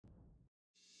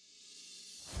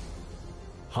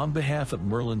On behalf of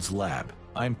Merlin's Lab,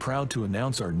 I'm proud to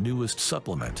announce our newest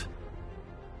supplement,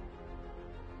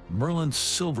 Merlin's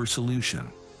Silver Solution.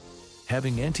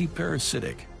 Having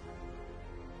anti-parasitic,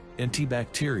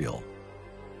 antibacterial,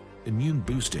 immune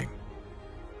boosting,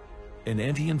 and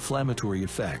anti-inflammatory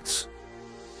effects.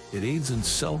 It aids in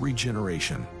cell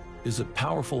regeneration, is a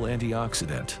powerful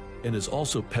antioxidant, and is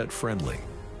also pet-friendly.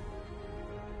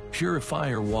 Purify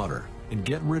your water and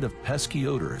get rid of pesky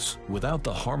odors without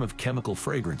the harm of chemical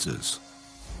fragrances.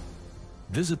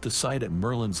 Visit the site at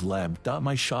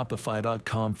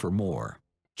merlinslab.myshopify.com for more.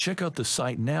 Check out the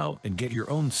site now and get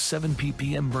your own 7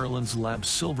 ppm Merlin's Lab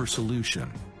Silver Solution.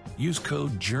 Use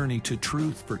code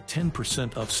JOURNEY2TRUTH for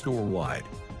 10% off store-wide.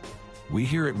 We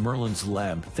here at Merlin's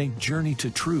Lab thank Journey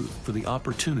to Truth for the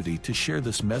opportunity to share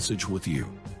this message with you.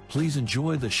 Please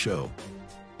enjoy the show.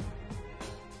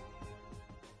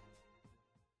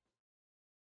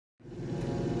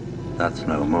 That's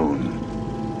no moon.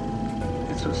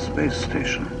 It's a space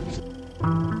station.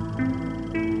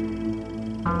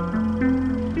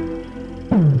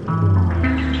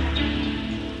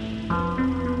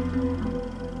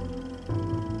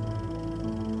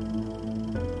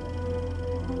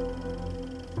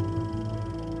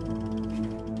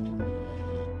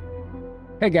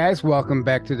 Hey guys, welcome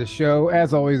back to the show.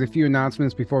 As always, a few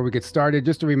announcements before we get started.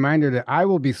 Just a reminder that I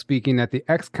will be speaking at the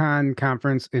XCon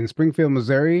conference in Springfield,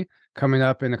 Missouri, coming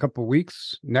up in a couple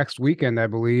weeks, next weekend, I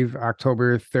believe,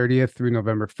 October 30th through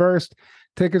November 1st.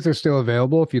 Tickets are still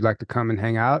available if you'd like to come and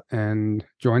hang out and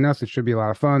join us. It should be a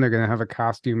lot of fun. They're going to have a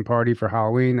costume party for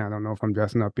Halloween. I don't know if I'm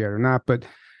dressing up yet or not, but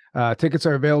tickets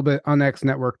are available at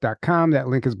unxnetwork.com. That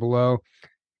link is below.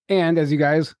 And as you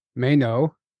guys may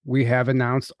know, we have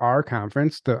announced our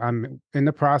conference. I'm in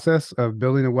the process of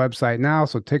building a website now,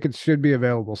 so tickets should be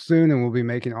available soon, and we'll be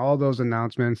making all those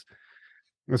announcements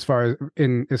as far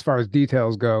as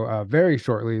details go very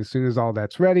shortly, as soon as all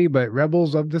that's ready. But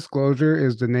Rebels of Disclosure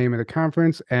is the name of the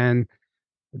conference, and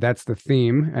that's the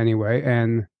theme anyway.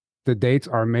 And the dates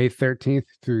are May 13th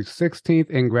through 16th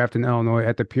in Grafton, Illinois,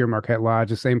 at the Pierre Marquette Lodge,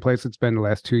 the same place it's been the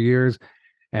last 2 years.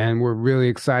 And we're really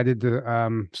excited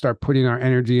to start putting our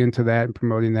energy into that and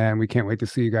promoting that. And we can't wait to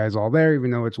see you guys all there, even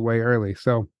though it's way early.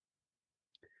 So,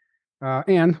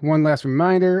 and one last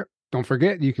reminder, don't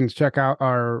forget, you can check out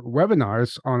our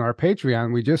webinars on our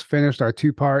Patreon. We just finished our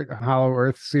 2-part Hollow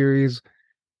Earth series,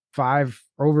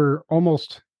 over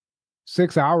almost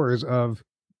 6 hours of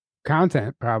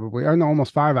content, probably, or no,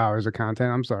 almost 5 hours of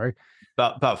content. I'm sorry.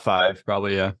 About 5,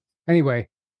 probably, yeah. Anyway,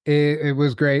 it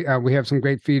was great. We have some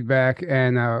great feedback,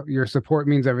 and your support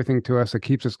means everything to us. It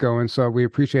keeps us going. So we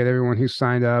appreciate everyone who's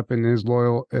signed up and is a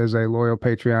loyal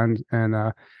Patreon.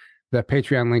 And the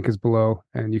Patreon link is below,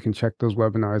 and you can check those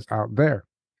webinars out there.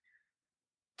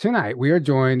 Tonight, we are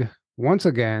joined once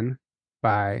again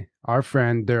by our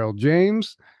friend Daryl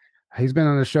James. He's been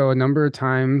on the show a number of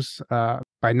times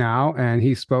by now, and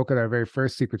he spoke at our very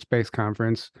first Secret Space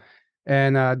conference.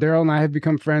 And Daryl and I have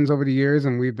become friends over the years,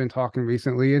 and we've been talking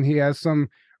recently, and he has some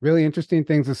really interesting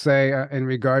things to say in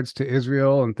regards to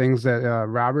Israel and things that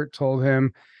Robert told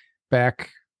him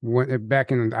back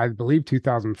in, I believe,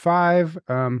 2005,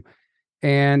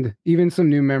 and even some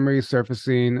new memories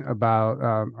surfacing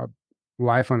about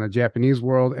life on the Japanese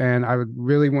world. And I would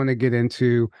really want to get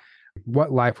into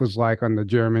what life was like on the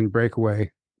German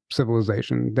breakaway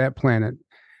civilization, that planet.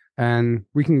 And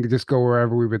we can just go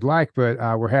wherever we would like, but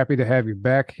we're happy to have you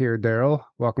back here, Daryl.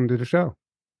 Welcome to the show.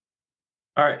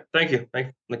 All right. Thank you.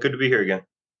 Good to be here again.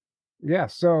 Yeah.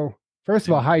 So first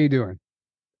of all, how you doing?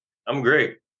 I'm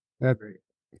great. That's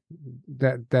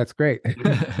great.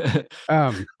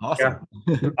 Awesome. Yeah.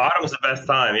 Autumn's the best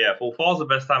time. Yeah. Fall's the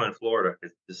best time in Florida.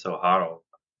 It's just so hot all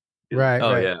the time. Right.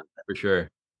 Oh, right. yeah, for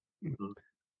sure. Mhm.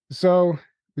 So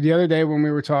the other day when we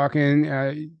were talking,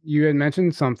 you had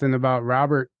mentioned something about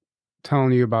Robert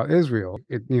telling you about Israel.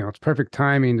 It's perfect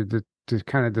timing to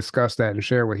kind of discuss that and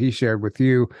share what he shared with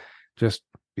you, just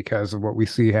because of what we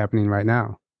see happening right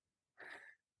now.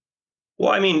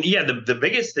 Well, I mean, yeah, the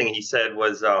biggest thing he said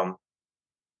was,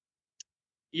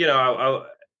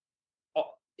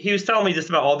 he was telling me just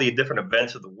about all the different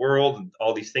events of the world and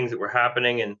all these things that were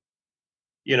happening, and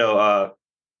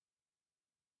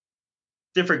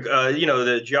different,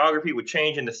 the geography would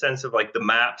change in the sense of like the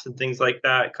maps and things like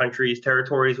that. Countries,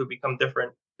 territories would become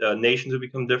different. Nations would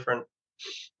become different.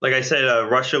 Like I said,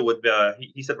 Russia would.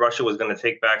 He said Russia was going to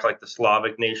take back like the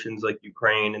Slavic nations, like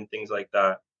Ukraine and things like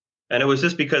that. And it was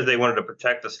just because they wanted to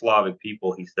protect the Slavic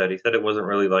people. He said it wasn't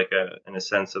really like in a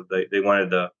sense of they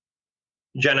wanted to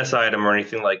genocide them or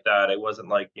anything like that. It wasn't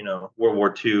like World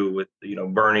War II with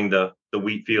burning the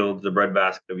wheat fields, the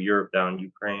breadbasket of Europe down in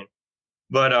Ukraine.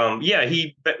 But yeah,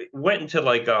 went into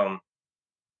like I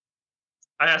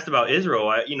asked about Israel.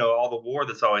 All the war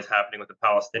that's always happening with the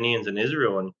Palestinians and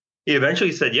Israel, and he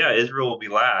eventually said, "Yeah, Israel will be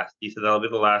last." He said that'll be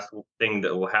the last thing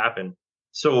that will happen.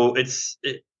 So it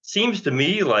seems to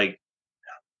me like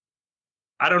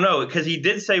I don't know because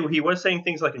he was saying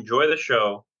things like enjoy the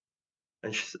show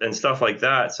and stuff like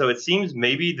that. So it seems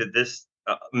maybe that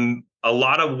a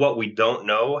lot of what we don't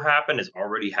know happened has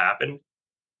already happened,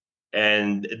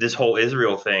 and this whole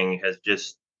Israel thing has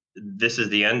just this is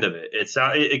the end of it. It's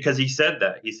because he said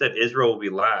that he said Israel will be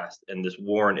last in this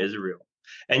war in Israel,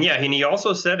 and yeah, and he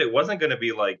also said it wasn't going to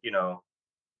be like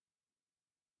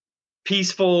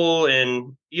peaceful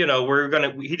and he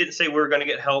didn't say we were going to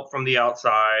get help from the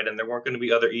outside and there weren't going to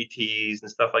be other ETs and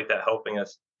stuff like that helping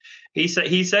us. He said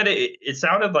it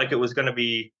sounded like it was going to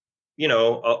be a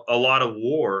lot of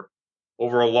war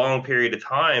over a long period of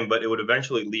time, but it would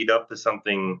eventually lead up to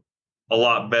something a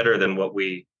lot better than what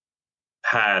we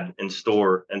had in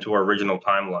store into our original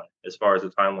timeline as far as the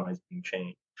timelines being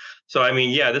changed. So I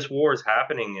mean, yeah, this war is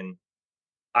happening, and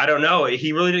I don't know.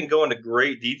 He really didn't go into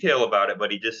great detail about it,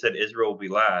 but he just said Israel will be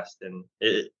last, and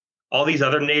all these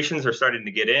other nations are starting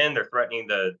to get in. They're threatening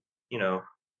you know,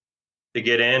 to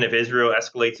get in if Israel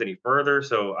escalates any further.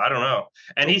 So I don't know.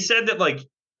 And he said that like,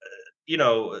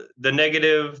 the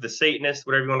negative, the Satanists,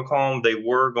 whatever you want to call them, they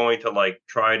were going to like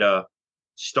try to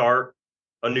start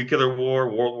a nuclear war,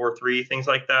 World War III, things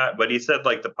like that. But he said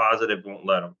like the positive won't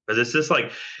let them because it's just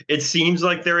like it seems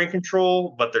like they're in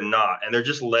control, but they're not, and they're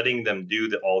just letting them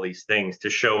do all these things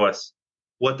to show us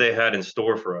what they had in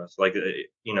store for us, like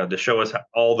to show us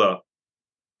all the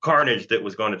carnage that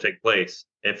was going to take place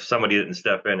if somebody didn't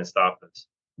step in and stop us.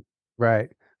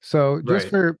 Right. So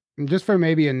Right. just for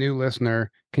maybe a new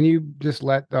listener, can you just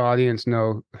let the audience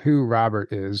know who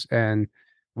Robert is and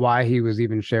why he was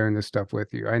even sharing this stuff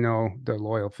with you? I know the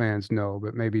loyal fans know,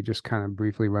 but maybe just kind of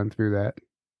briefly run through that.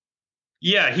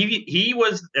 Yeah, he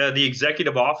was the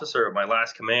executive officer of my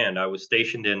last command. I was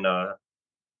stationed in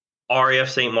RAF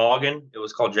St. Malgan. It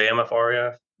was called JMF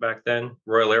RAF back then,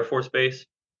 Royal Air Force Base.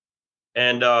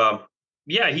 And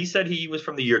yeah, he said he was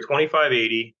from the year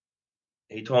 2580.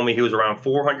 He told me he was around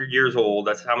 400 years old.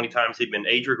 That's how many times he'd been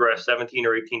age regressed, 17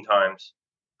 or 18 times.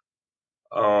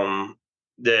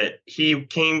 That he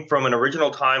came from an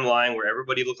original timeline where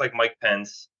everybody looked like Mike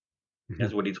Pence,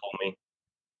 is what he told me.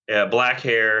 Yeah, black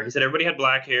hair. He said everybody had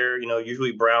black hair,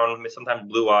 usually brown, sometimes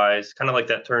blue eyes, kind of like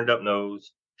that turned up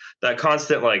nose, that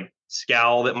constant like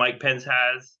scowl that Mike Pence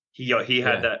has. He had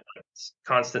Yeah. that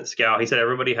constant scowl. He said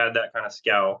everybody had that kind of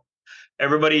scowl.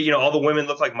 Everybody, all the women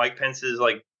look like Mike Pence's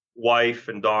like wife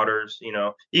and daughters.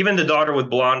 Even the daughter with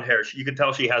blonde hair, you could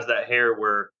tell she has that hair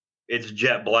where it's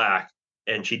jet black,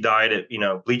 and she dyed it,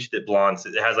 bleached it blonde. So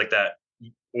it has like that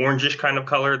orangish kind of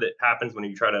color that happens when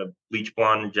you try to bleach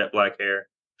blonde and jet black hair.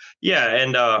 Yeah,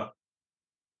 and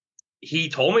he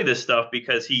told me this stuff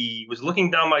because he was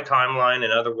looking down my timeline.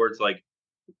 In other words, like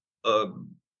uh,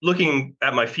 looking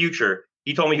at my future.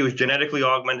 He told me he was genetically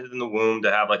augmented in the womb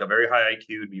to have like a very high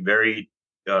IQ, to be very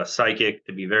psychic,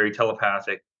 to be very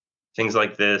telepathic, things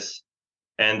like this.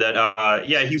 And that,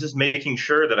 yeah, he was just making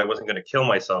sure that I wasn't going to kill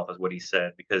myself, is what he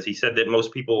said, because he said that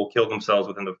most people kill themselves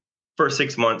within the first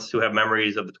 6 months who have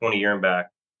memories of the 20-year and back.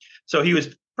 So he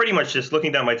was pretty much just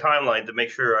looking down my timeline to make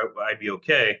sure I'd be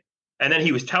okay. And then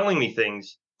he was telling me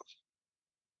things,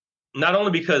 not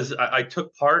only because I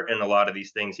took part in a lot of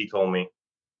these things he told me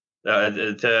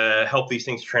to help these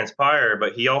things transpire,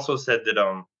 but he also said that,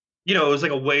 it was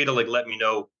like a way to like let me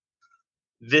know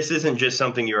this isn't just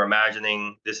something you're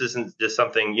imagining. This isn't just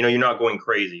something, you're not going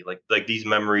crazy. Like these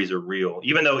memories are real.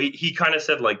 Even though he kind of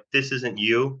said like this isn't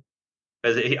you,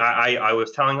 because I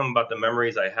was telling him about the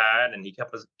memories I had, and he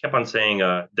kept on saying,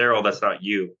 Daryl, that's not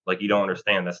you. Like you don't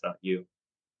understand, that's not you.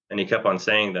 And he kept on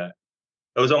saying that.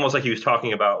 It was almost like he was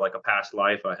talking about like a past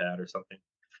life I had or something.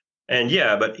 And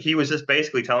yeah, but he was just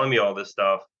basically telling me all this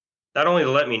stuff, not only to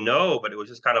let me know, but it was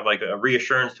just kind of like a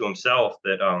reassurance to himself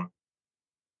that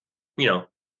you know,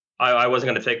 I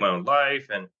wasn't going to take my own life,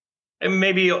 and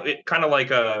maybe it kind of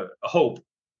like a hope.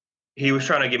 He was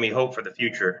trying to give me hope for the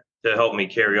future to help me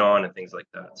carry on and things like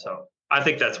that. So I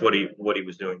think that's what he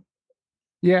was doing.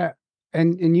 Yeah.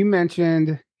 And you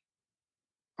mentioned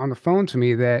on the phone to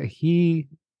me that he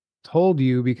told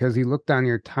you because he looked on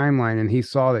your timeline and he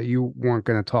saw that you weren't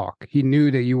going to talk. He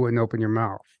knew that you wouldn't open your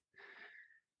mouth.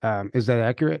 Is that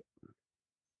accurate?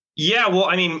 Yeah, well,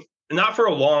 I mean, not for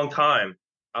a long time.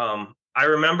 I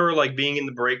remember like being in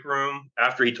the break room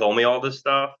after he told me all this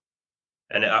stuff,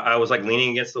 and I was like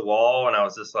leaning against the wall, and I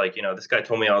was just like, this guy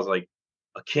told me I was like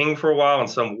a king for a while in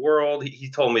some world. He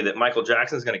told me that Michael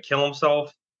Jackson's going to kill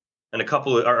himself and a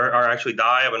couple are actually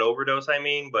die of an overdose. I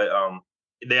mean, but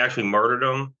they actually murdered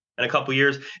him in a couple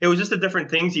years. It was just the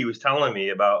different things he was telling me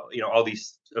about, all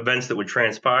these events that would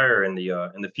transpire in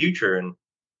the future. And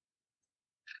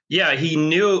yeah, he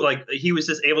knew, like, he was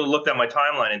just able to look at my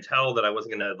timeline and tell that I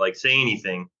wasn't gonna like say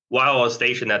anything while I was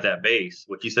stationed at that base,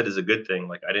 which he said is a good thing.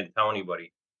 Like, I didn't tell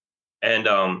anybody. And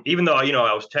even though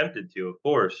I was tempted to, of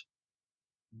course,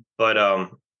 but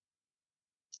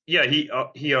yeah, he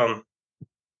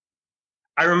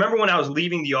I remember when I was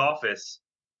leaving the office,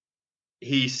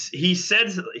 he said,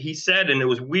 and it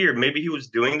was weird. Maybe he was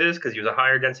doing this because he was a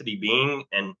higher density being,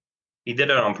 and he did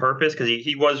it on purpose because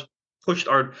he was pushed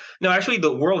our. No, actually,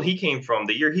 the world he came from,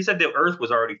 the year he said the Earth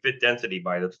was already fifth density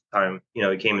by the time he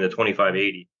came into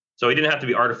 2580. So he didn't have to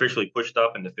be artificially pushed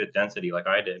up into fifth density like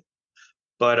I did.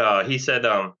 But he said,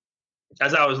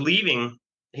 as I was leaving,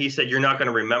 he said, "You're not going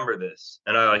to remember this."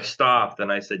 And I like stopped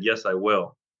and I said, "Yes, I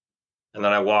will." And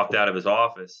then I walked out of his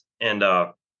office, and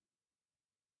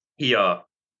he yeah,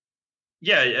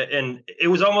 and it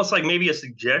was almost like maybe a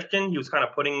suggestion he was kind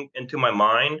of putting into my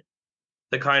mind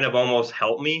to kind of almost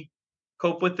help me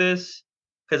cope with this,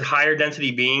 because higher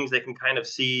density beings, they can kind of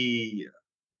see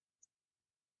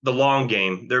the long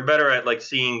game. They're better at like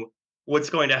seeing what's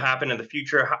going to happen in the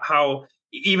future. How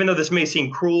even though this may seem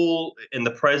cruel in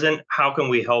the present, how can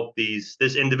we help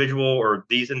this individual or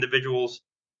these individuals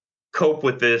cope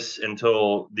with this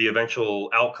until the eventual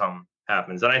outcome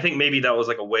happens? And I think maybe that was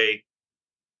like a way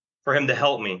for him to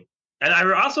help me. And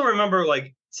I also remember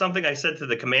like something I said to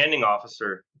the commanding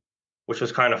officer, which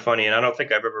was kind of funny, and I don't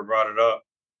think I've ever brought it up.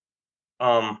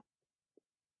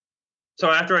 So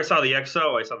after I saw the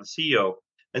XO, I saw the CO,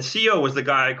 and CO was the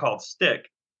guy I called Stick,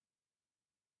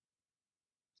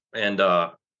 and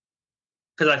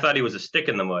because I thought he was a stick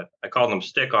in the mud, I called him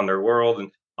Stick on their world and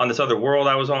on this other world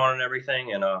I was on and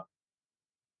everything, and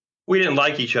we didn't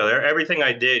like each other. Everything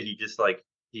I did, he just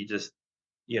he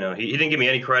didn't give me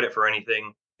any credit for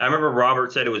anything. I remember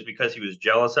Robert said it was because he was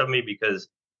jealous of me because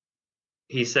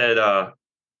he said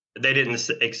they didn't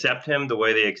accept him the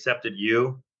way they accepted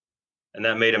you, and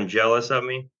that made him jealous of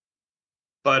me.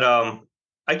 But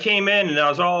I came in and I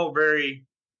was all very,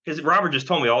 because Robert just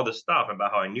told me all this stuff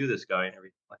about how I knew this guy and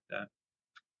everything like that.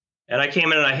 And I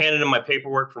came in and I handed him my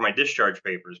paperwork for my discharge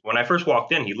papers. When I first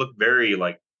walked in, he looked very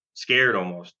like scared,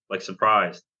 almost like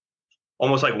surprised,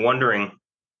 almost like wondering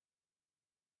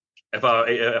if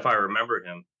I remembered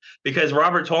him, because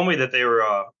Robert told me that they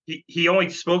were he only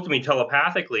spoke to me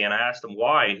telepathically, and I asked him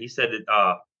why, and he said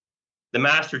that the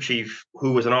Master Chief,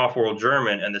 who was an off-world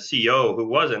German, and the CO, who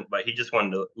wasn't, but he just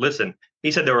wanted to listen.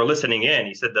 He said they were listening in.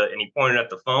 He said that, and he pointed at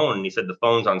the phone, and he said the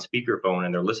phone's on speakerphone,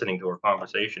 and they're listening to our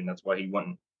conversation. That's why he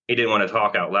wouldn't. He didn't want to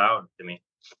talk out loud to me.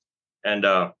 And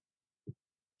I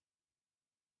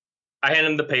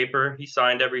handed him the paper. He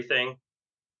signed everything,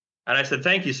 and I said,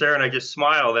 "Thank you, sir." And I just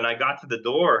smiled. And I got to the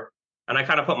door, and I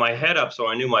kind of put my head up so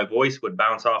I knew my voice would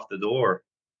bounce off the door.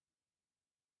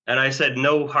 And I said,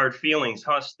 "No hard feelings,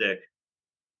 huh, Stick?"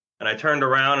 And I turned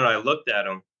around and I looked at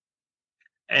him.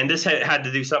 And this had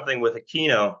to do something with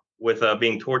Aquino, with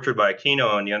being tortured by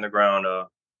Aquino in the underground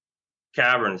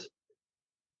caverns.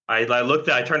 I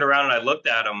turned around and I looked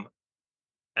at him,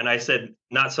 and I said,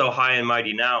 "Not so high and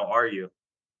mighty now, are you?"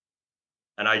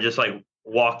 And I just like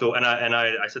walked away, and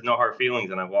I said, "No hard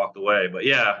feelings," and I walked away. But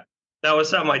yeah, that was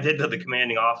something I did to the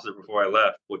commanding officer before I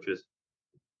left, which is,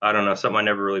 I don't know, something I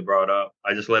never really brought up.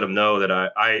 I just let him know that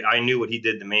I knew what he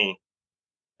did to me,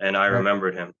 and I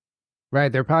remembered him. Right.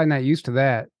 They're probably not used to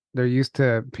that. They're used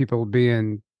to people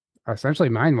being essentially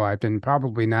mind wiped and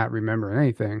probably not remember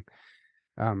anything.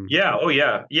 Yeah. Oh,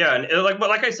 yeah. Yeah. And but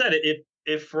like I said,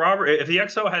 if the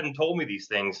XO hadn't told me these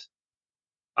things,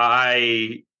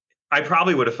 I I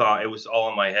probably would have thought it was all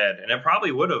in my head, and it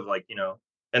probably would have, like,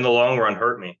 in the long run,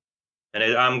 hurt me. And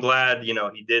I'm glad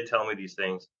he did tell me these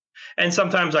things. And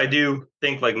sometimes I do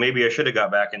think like maybe I should have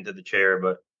got back into the chair,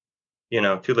 but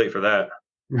too late for that.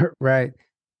 Right.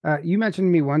 You mentioned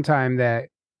to me one time that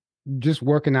just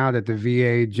working out at the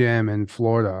VA gym in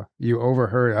Florida, you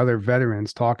overheard other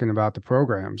veterans talking about the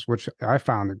programs, which I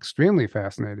found extremely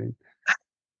fascinating.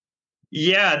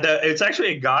 Yeah, it's actually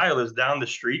a guy who lives down the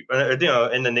street,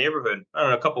 in the neighborhood. I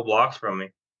don't know, a couple blocks from me,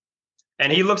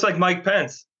 and he looks like Mike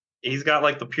Pence. He's got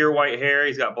like the pure white hair.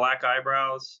 He's got black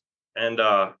eyebrows, and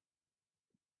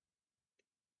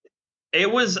it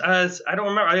was I don't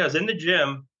remember. I was in the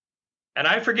gym, and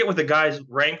I forget what the guy's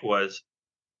rank was,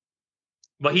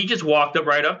 but he just walked up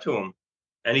right up to him,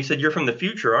 and he said, "You're from the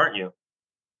future, aren't you?"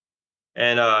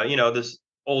 And this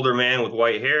older man with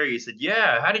white hair, he said,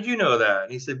 "Yeah, how did you know that?"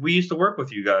 And he said, "We used to work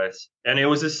with you guys." And it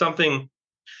was just something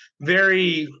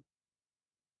very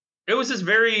it was just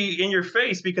very in your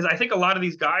face because I think a lot of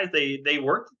these guys they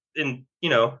worked in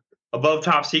above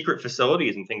top secret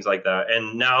facilities and things like that,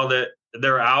 and now that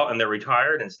they're out and they're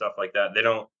retired and stuff like that,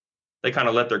 they kind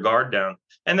of let their guard down.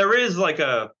 And there is like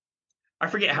I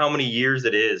forget how many years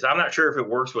it is. I'm not sure if it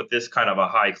works with this kind of a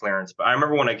high clearance, but I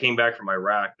remember when I came back from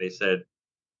Iraq, they said,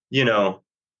 you know,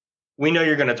 we know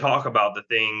you're going to talk about the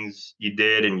things you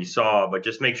did and you saw, but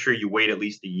just make sure you wait at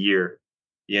least a year.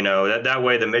 That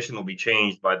way the mission will be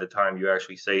changed by the time you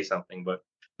actually say something. But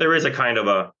there is a kind of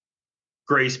a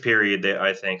grace period that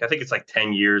I think it's like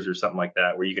 10 years or something like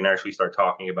that, where you can actually start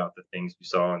talking about the things you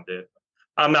saw and did.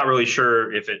 I'm not really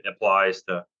sure if it applies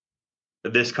to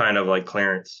this kind of like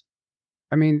clearance.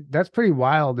 I mean, that's pretty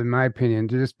wild in my opinion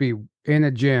to just be in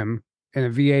a gym, in a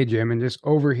VA gym, and just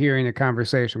overhearing a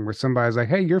conversation where somebody's like,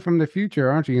 "Hey, you're from the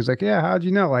future, aren't you?" He's like, "Yeah, how'd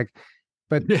you know?" Like,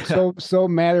 but Yeah. so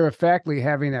matter of factly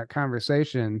having that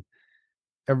conversation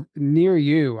near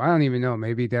you. I don't even know.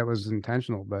 Maybe that was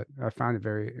intentional, but I found it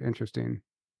very interesting.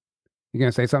 You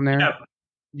gonna say something there?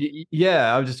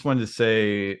 Yeah, I just wanted to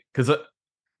say because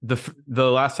the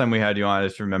last time we had you on, I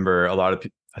just remember a lot of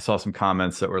I saw some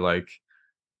comments that were like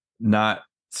not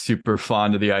super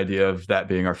fond of the idea of that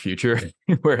being our future,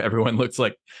 where everyone looks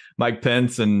like Mike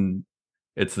Pence and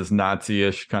it's this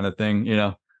Nazi-ish kind of thing,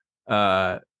 and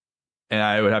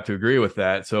I would have to agree with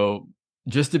that. So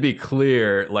just to be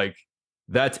clear, like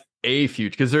that's a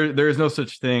future because there is no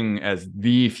such thing as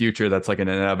the future that's like an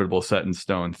inevitable set in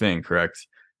stone thing, correct?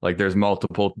 Like there's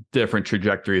multiple different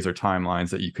trajectories or timelines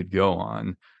that you could go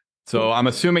on. So I'm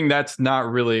assuming that's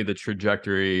not really the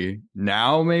trajectory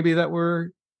now, maybe that we're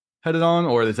headed on,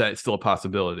 or is that still a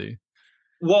possibility?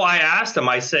 Well, I asked him,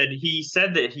 he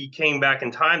said that he came back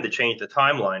in time to change the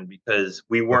timeline because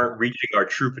we weren't reaching our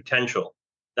true potential.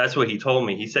 That's what he told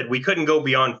me. He said we couldn't go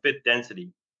beyond fifth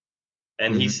density.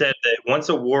 And he said that once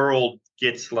a world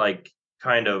gets like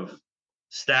kind of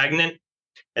stagnant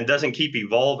and doesn't keep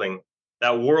evolving,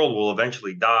 that world will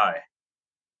eventually die.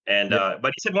 And but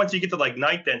he said once you get to like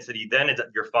ninth density, then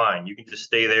you're fine. You can just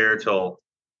stay there till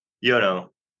you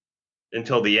know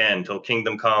until the end, till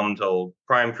kingdom come, till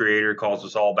Prime Creator calls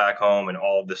us all back home, and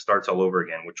all of this starts all over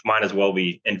again. Which might as well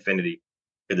be infinity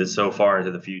because it's so far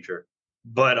into the future.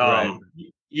 But Right.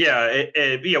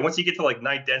 yeah, once you get to like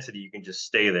ninth density, you can just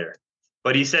stay there.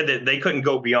 But he said that they couldn't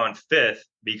go beyond fifth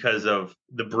because of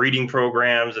the breeding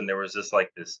programs, and there was just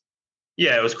like this.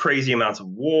 Yeah, it was crazy amounts of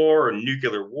war and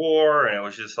nuclear war, and it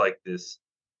was just like this.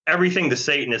 Everything the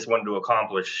Satanists wanted to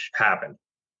accomplish happened.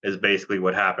 Is basically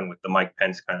what happened with the Mike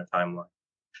Pence kind of timeline.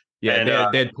 Yeah,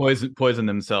 And they had poisoned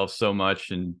themselves so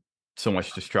much and so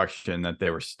much destruction that they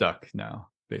were stuck now,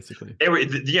 basically. they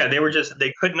were just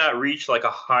they could not reach like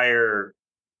a higher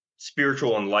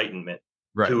spiritual enlightenment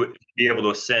Right. to be able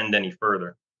to ascend any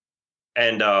further.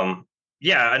 And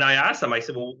and I asked him, I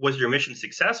said, well, was your mission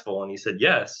successful? And he said,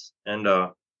 yes. And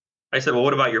I said, well,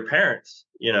 what about your parents?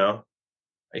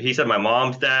 He said, my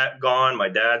mom's gone, my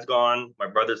dad's gone, my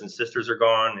brothers and sisters are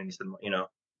gone. And he said,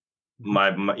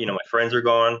 my friends are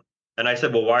gone. And I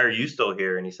said, well, why are you still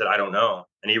here? And he said, I don't know.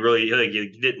 And he really like,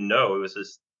 he didn't know.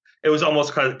 It was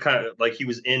almost kind of like he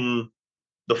was in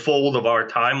the fold of our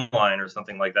timeline or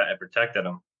something like that and protected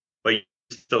him. But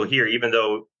he's still here, even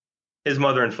though his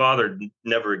mother and father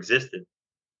never existed.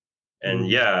 And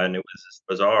and it was just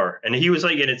bizarre. And he was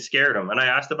like, and it scared him. And I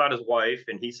asked about his wife,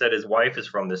 and he said his wife is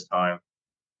from this time.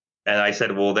 And I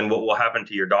said, well, then what will happen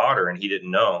to your daughter? And he didn't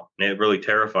know. And it really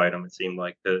terrified him, it seemed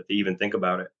like, to even think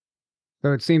about it.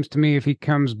 So it seems to me if he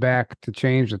comes back to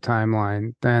change the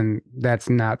timeline, then that's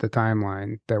not the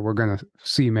timeline that we're going to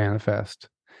see manifest.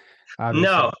 Obviously.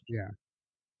 No, Yeah.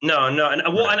 no. And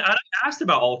well, Right. and I asked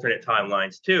about alternate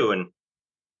timelines too. And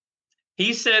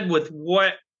he said with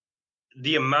what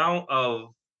the amount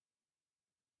of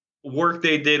work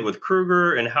they did with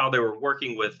Kruger and how they were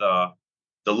working with the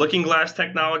looking glass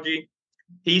technology,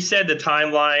 he said the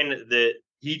timeline that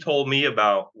he told me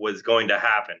about was going to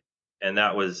happen. And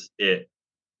that was it.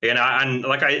 And I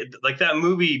like that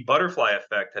movie Butterfly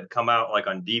Effect had come out like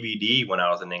on DVD when I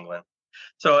was in England.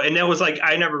 So, and it was like,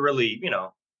 I never really,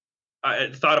 I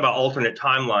thought about alternate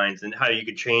timelines and how you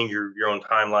could change your own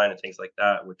timeline and things like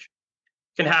that, which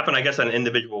can happen, I guess, on an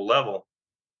individual level.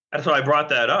 And so I brought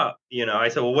that up. I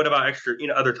said, well, what about extra,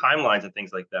 other timelines and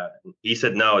things like that? And he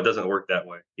said, no, it doesn't work that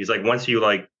way. He's like, once you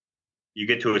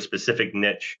get to a specific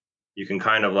niche, you can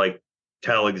kind of like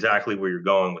tell exactly where you're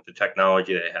going with the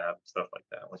technology they have and stuff like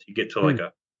that. Once you get to like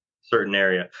a certain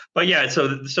area, but yeah, so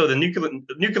the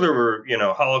nuclear,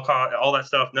 Holocaust, all that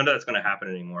stuff, none of that's going to happen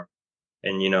anymore.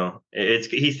 And he told me it's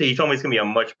going to be a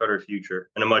much better future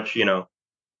and a much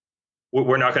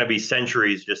we're not going to be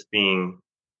centuries just being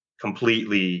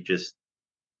completely just,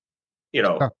 you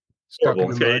know, Stuck in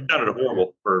horrible. the It mud. sounded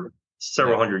horrible for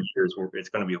several Yeah. hundred years. It's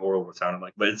going to be horrible. It sounded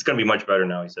like, but it's going to be much better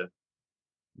now. He said.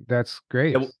 That's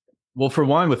great. Yeah, well, for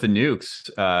one, with the nukes,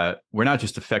 we're not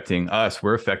just affecting us;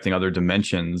 we're affecting other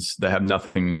dimensions that have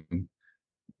nothing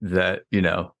that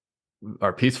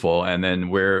are peaceful. And then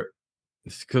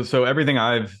so everything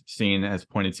I've seen has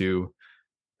pointed to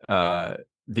the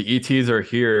ETs are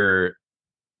here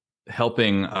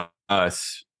helping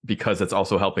us because it's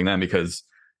also helping them, because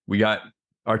we got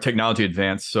our technology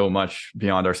advanced so much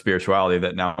beyond our spirituality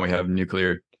that now we have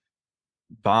nuclear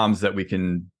bombs that we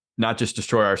can not just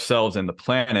destroy ourselves and the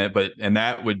planet, but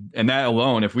that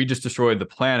alone, if we just destroyed the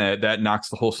planet, that knocks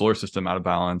the whole solar system out of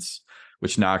balance,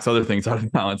 which knocks other things out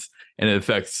of balance, and it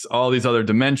affects all these other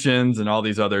dimensions and all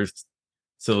these other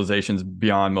civilizations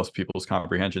beyond most people's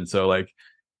comprehension. So like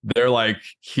they're like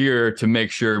here to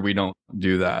make sure we don't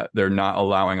do that. They're not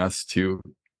allowing us to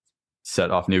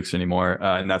set off nukes anymore,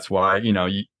 and that's why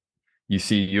you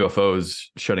see UFOs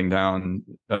shutting down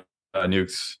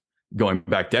nukes going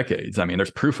back decades. I mean,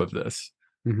 there's proof of this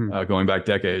going back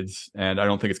decades, and I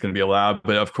don't think it's going to be allowed.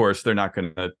 But of course, they're not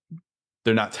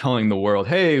telling the world,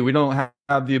 hey, we don't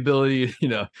have the ability.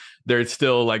 They're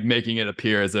still like making it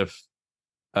appear as if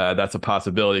that's a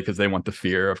possibility, because they want the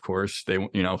fear, of course. They,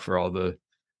 for all the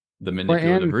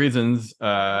manipulative reasons.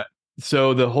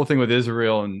 So the whole thing with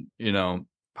Israel and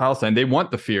Palestine, they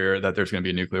want the fear that there's going to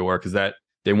be a nuclear war, because that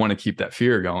they want to keep that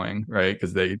fear going, right?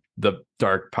 Because the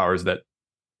dark powers that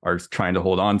are trying to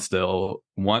hold on still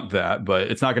want that, but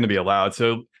it's not going to be allowed.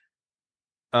 So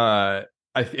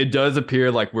it does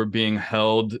appear like we're being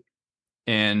held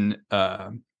in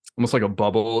almost like a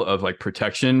bubble of like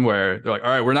protection, where they're like, all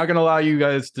right, we're not going to allow you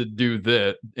guys to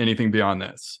do anything beyond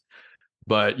this,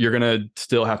 but you're going to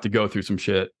still have to go through some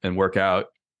shit and work out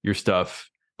your stuff,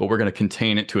 but we're going to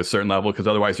contain it to a certain level, because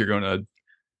otherwise you're going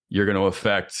to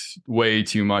affect way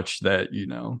too much that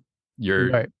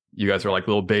Right. you guys are like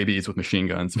little babies with machine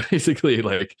guns, basically,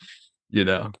 like,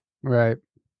 Right.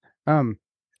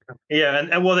 Yeah,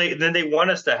 and well, they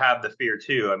want us to have the fear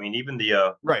too. I mean, even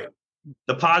right.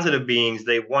 the positive beings,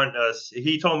 they want us.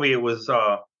 He told me it was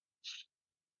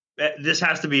this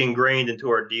has to be ingrained into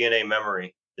our DNA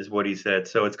memory, is what he said.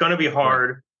 So it's going to be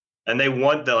hard, and they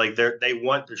want they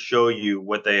want to show you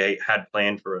what they had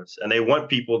planned for us, and they want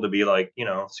people to be like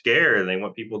scared, and they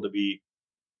want people to be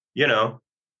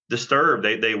disturbed.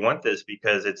 They want this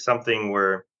because it's something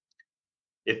where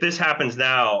if this happens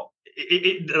now,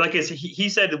 like he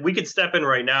said, that we could step in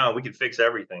right now and we could fix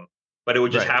everything, but it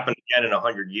would just happen again in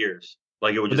 100 years.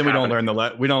 Like it would. But just then we don't learn the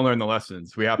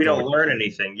lessons. We don't learn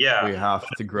anything. Yeah, we have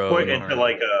to grow put into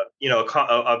like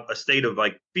a state of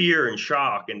like fear and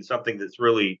shock and something that's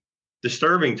really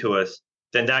disturbing to us.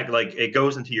 Then that like it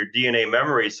goes into your DNA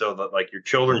memory, so that like your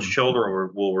children's children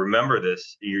will remember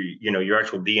this. Your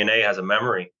actual DNA has a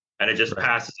memory, and it just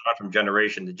passes on from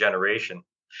generation to generation.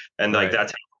 And like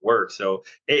that's how it works. So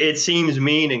it seems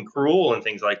mean and cruel and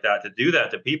things like that to do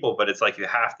that to people, but it's like you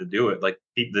have to do it. Like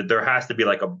there has to be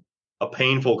like a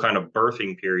painful kind of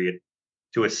birthing period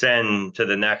to ascend to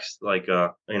the next like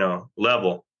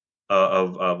level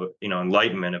of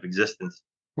enlightenment of existence.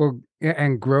 Well,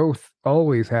 and growth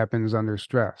always happens under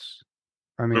stress.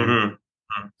 I mean,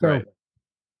 so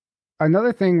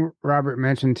another thing Robert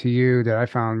mentioned to you that I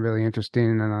found really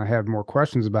interesting, and I have more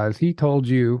questions about, is he told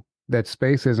you that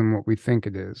space isn't what we think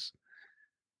it is.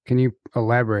 Can you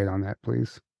elaborate on that,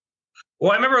 please?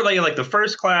 Well, I remember like the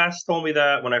first class told me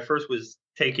that when I first was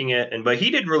taking it, but he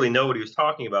didn't really know what he was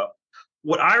talking about.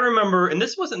 What I remember, and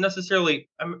this wasn't necessarily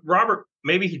Robert,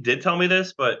 maybe he did tell me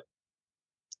this, but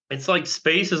it's like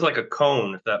space is like a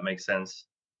cone, if that makes sense,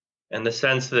 in the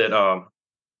sense that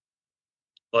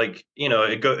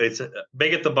it's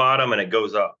big at the bottom and it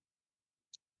goes up,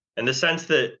 in the sense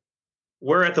that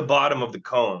we're at the bottom of the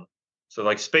cone. So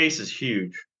like space is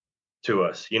huge to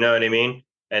us, you know what I mean?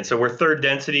 And so we're third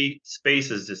density. Space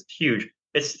is just huge.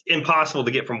 It's impossible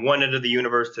to get from one end of the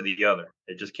universe to the other.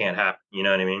 It just can't happen. You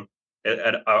know what I mean?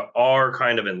 At our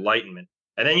kind of enlightenment.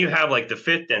 And then you have like the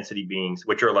fifth density beings,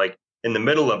 which are like in the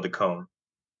middle of the cone.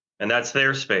 And that's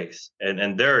their space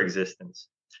and their existence.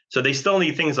 So they still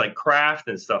need things like craft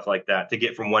and stuff like that to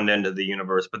get from one end of the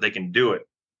universe, but they can do it.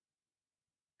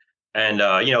 And,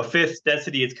 fifth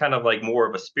density is kind of like more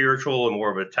of a spiritual and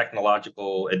more of a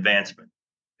technological advancement.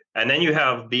 And then you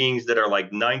have beings that are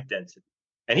like ninth density.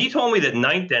 And he told me that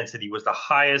ninth density was the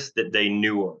highest that they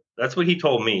knew of. That's what he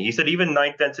told me. He said even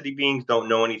ninth density beings don't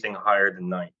know anything higher than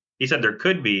ninth. He said there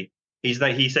could be. He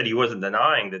said he wasn't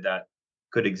denying that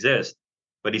could exist.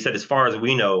 But he said as far as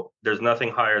we know, there's nothing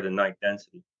higher than ninth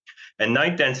density. And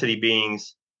ninth density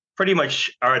beings, pretty much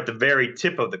are at the very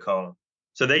tip of the cone.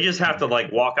 So they just have to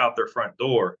like walk out their front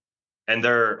door and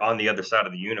they're on the other side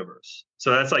of the universe.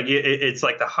 So that's like it's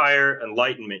like the higher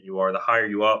enlightenment you are, the higher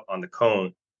you up on the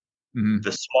cone, Mhm.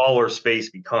 the smaller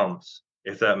space becomes,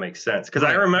 if that makes sense. Because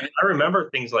Right. I remember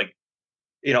things like,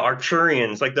 you know,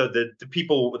 Arcturians, like the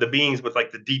people, the beings with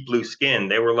like the deep blue skin,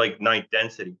 they were like ninth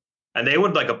density, and they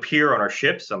would like appear on our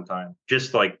ships sometime,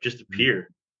 just Mhm. appear,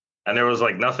 and there was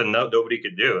like nothing, nobody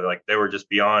could do. Like they were just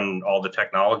beyond all the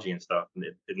technology and stuff, and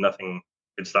nothing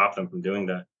could stop them from doing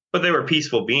that. But they were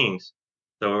peaceful beings,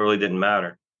 so it really didn't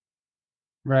matter.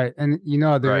 Right. And you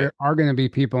know, Right. there are going to be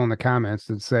people in the comments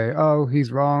that say, "Oh,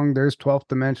 he's wrong. There's 12th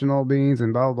dimensional beings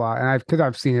and blah blah." And because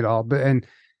I've seen it all, but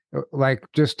like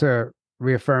just to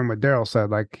reaffirm what Daryl said,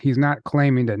 like he's not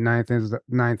claiming that ninth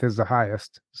is the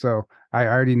highest. So I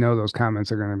already know those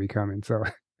comments are going to be coming. So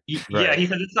Yeah, Right. he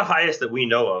said it's the highest that we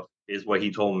know of, is what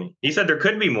he told me. He said there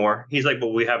could be more. He's like, but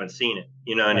we haven't seen it.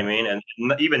 You know what I right. mean? And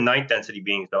even ninth density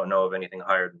beings don't know of anything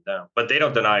higher than them, but they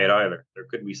don't deny it either. There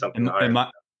could be something And higher.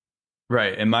 my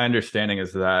right. And my understanding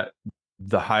is that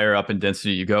the higher up in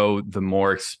density you go, the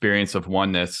more experience of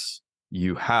oneness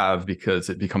you have, because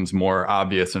it becomes more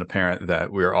obvious and apparent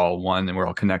that we're all one and we're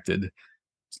all connected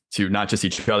to not just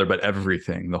each other, but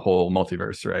everything, the whole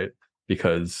multiverse, right?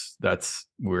 Because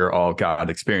we're all God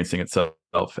experiencing itself.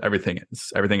 Everything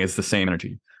is the same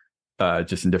energy,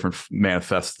 just in different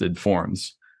manifested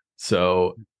forms.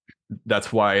 So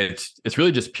that's why it's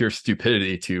really just pure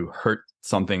stupidity to hurt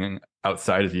something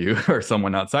outside of you or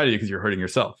someone outside of you, because you're hurting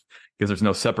yourself, because there's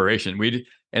no separation. We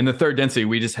in the third density,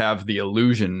 we just have the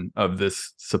illusion of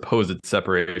this supposed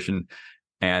separation,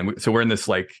 and so we're in this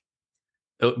like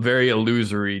very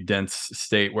illusory dense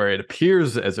state where it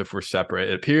appears as if we're separate.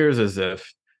 It appears as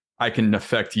if I can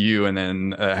affect you and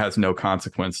then it has no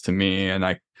consequence to me, and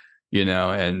I,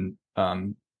 and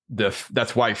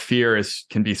that's why fear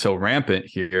can be so rampant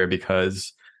here,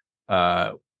 because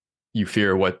uh you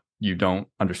fear what you don't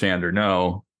understand or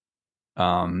know,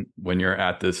 when you're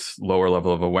at this lower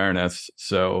level of awareness.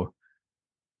 So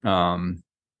um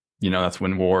that's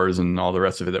when wars and all the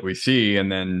rest of it that we see,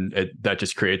 and then that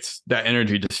just creates, that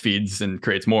energy just feeds and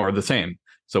creates more of the same.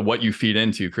 So what you feed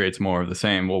into creates more of the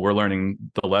same. Well, we're learning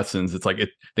the lessons. It's like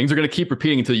things are going to keep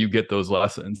repeating until you get those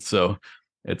lessons. So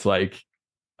it's like,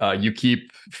 you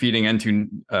keep feeding into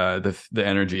the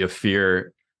energy of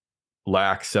fear,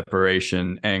 lack,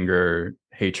 separation, anger,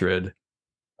 hatred.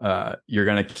 You're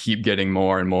going to keep getting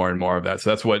more and more and more of that.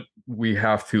 So that's what we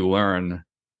have to learn,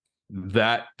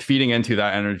 that feeding into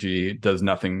that energy does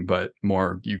nothing but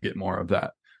you get more of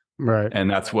that. Right. And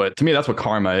to me, that's what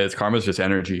karma is. Karma is just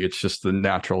energy. It's just the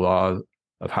natural law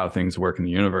of how things work in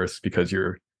the universe, because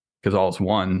all is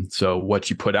one. So what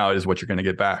you put out is what you're going to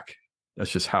get back. That's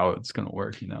just how it's going to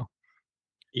work,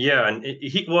 Yeah, and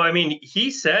I mean, he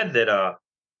said that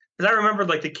because I remembered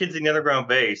like the kids in the underground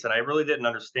base, and I really didn't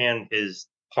understand his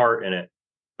part in it.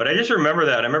 But I just remember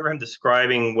that. I remember him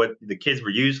describing what the kids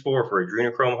were used for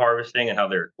adrenochrome harvesting, and how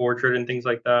they're tortured and things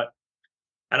like that.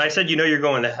 And I said, you know, you're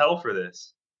going to hell for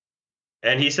this.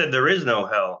 And he said, there is no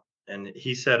hell. And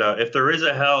he said, if there is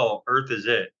a hell, Earth is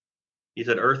it. He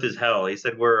said, Earth is hell. He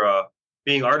said, we're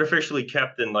being artificially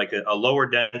kept in like a lower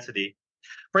density.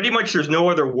 Pretty much there's no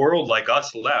other world like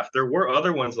us left. There were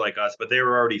other ones like us, but they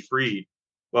were already freed.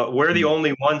 But we're the Mm.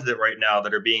 only ones that right now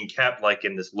that are being kept like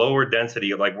in this lower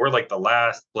density. Like we're like the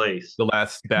last place The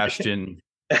last bastion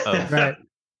of Right.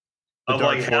 the of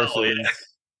dark like hell. Yeah, forces.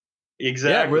 Yeah,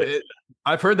 exactly.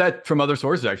 I've heard that from other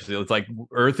sources, actually. It's like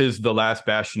Earth is the last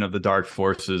bastion of the dark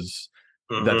forces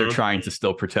that they're Hmm. trying to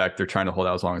still protect. They're trying to hold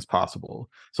out as long as possible.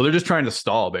 So they're just trying to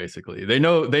stall, basically. They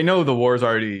know the war's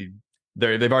already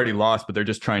they've already lost, but they're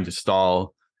just trying to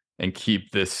stall and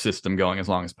keep this system going as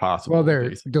long as possible. Well, they're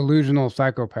basically. delusional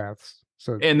psychopaths.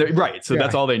 So And right. So yeah.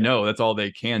 that's all they know. That's all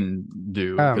they can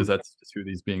do, because that's just who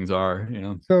these beings are.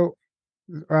 So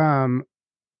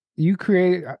you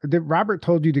did Robert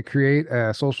told you to create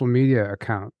a social media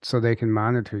account so they can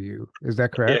monitor you. Is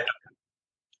that Yeah, correct?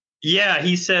 yeah.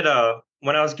 He said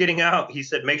when I was getting out, he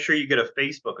said make sure you get a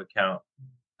Facebook account.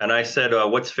 And I said,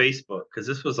 what's Facebook? Because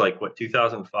this was like what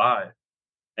 2005.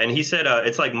 And he said,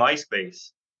 it's like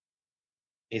MySpace.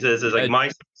 He says it's like Yeah,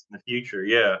 MySpace in the future.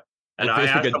 Yeah. And and I Facebook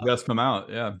asked had him, just come out.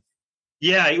 Yeah.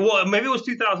 yeah, well, maybe it was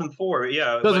 2004.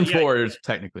 Yeah. But yeah, 2004 is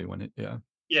technically when it, yeah.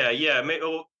 yeah.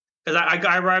 Because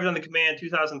I arrived on the command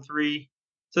 2003.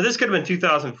 So this could have been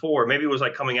 2004. Maybe it was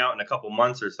like coming out in a couple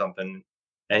months or something.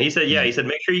 And he said, yeah, he said,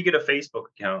 make sure you get a Facebook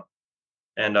account.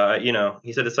 And,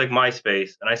 he said, it's like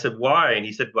MySpace. And I said, why? And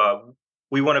he said,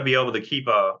 we want to be able to keep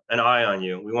an eye on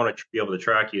you. We want to be able to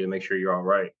track you to make sure you're all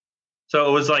right. So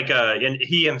it was like, and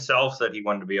he himself said he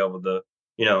wanted to be able to,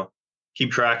 you know, keep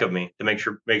track of me to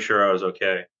make sure I was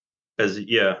okay. Because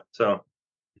yeah, so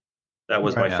that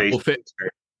was my Right. Yeah. Facebook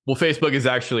experience. Well, Facebook is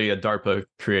actually a DARPA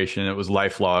creation. It was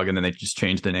LifeLog, and then they just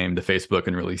changed the name to Facebook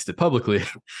and released it publicly.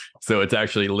 So it's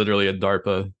actually literally a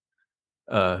DARPA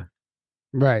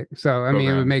Right. So I mean, it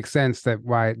would program. make sense that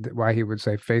why he would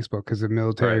say Facebook, because the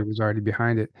military Right. was already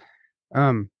behind it.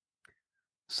 Um,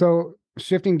 so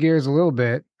shifting gears a little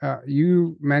bit,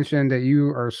 you mentioned that you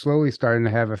are slowly starting to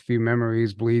have a few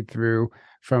memories bleed through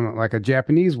from like a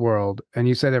Japanese world, and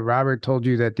you said that Robert told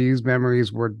you that these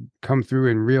memories would come through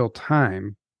in real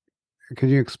time. Could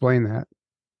you explain that?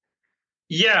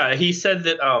 Yeah, he said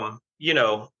that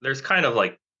there's kind of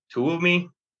like two of me.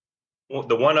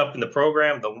 The one up in the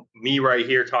program, the me right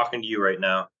here talking to you right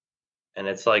now. And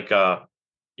it's like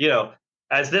you know,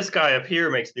 as this guy up here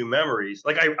makes new memories,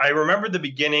 like I remember the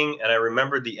beginning and I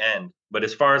remember the end, but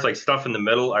as far as like stuff in the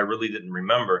middle, I really didn't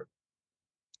remember.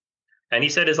 And he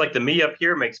said it's like the me up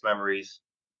here makes memories,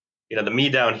 the me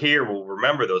down here will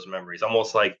remember those memories.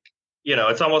 Almost like,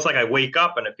 it's almost like I wake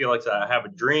up and I feel like I have a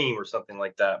dream or something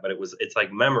like that, but it's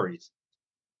like memories.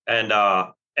 And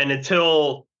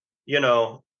until, you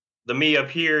know, the me up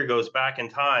here goes back in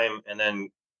time and then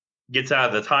gets out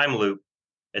of the time loop,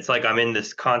 it's like I'm in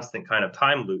this constant kind of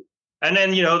time loop. And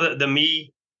then, the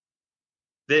me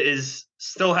that is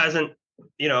still hasn't,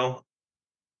 you know,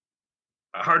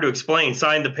 hard to explain,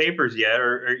 signed the papers yet,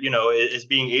 or is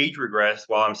being age regressed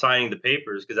while I'm signing the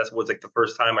papers, because that's what's like the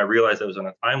first time I realized I was on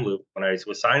a time loop when I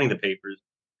was signing the papers.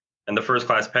 And the first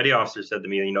class petty officer said to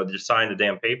me, just sign the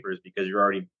damn papers because you're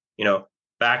already,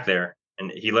 back there. And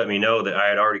he let me know that I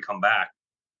had already come back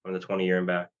from the 20-year and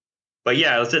back. But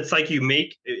yeah, it's like he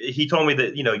told me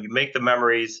that, you make the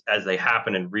memories as they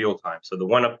happen in real time. So the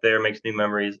one up there makes new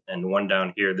memories, and the one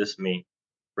down here, this me,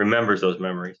 remembers those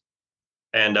memories.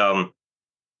 And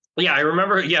yeah, I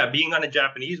remember, yeah, being on a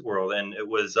Japanese world, and it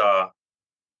was I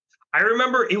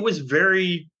remember it was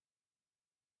very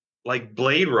like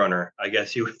Blade Runner, I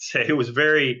guess you would say. It was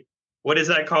very, what is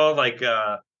that called? Like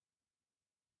I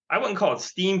wouldn't call it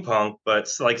steampunk, but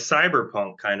it's like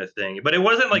cyberpunk kind of thing. But it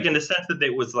wasn't like in the sense that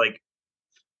it was like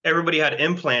everybody had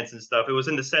implants and stuff. It was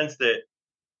in the sense that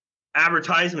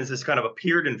advertisements just kind of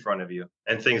appeared in front of you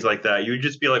and things like that. You would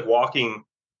just be like walking,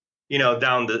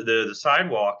 down the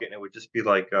sidewalk, and it would just be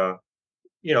like like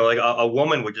a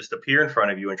woman would just appear in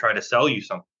front of you and try to sell you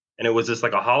something. And it was just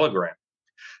like a hologram.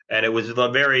 And it was a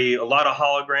lot of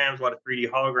holograms, a lot of 3D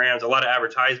holograms, a lot of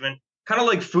advertisement, kind of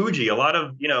like Fuji, a lot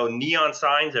of, neon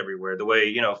signs everywhere, the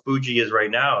way, Fuji is right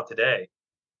now today.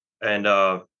 And,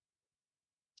 and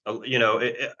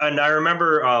I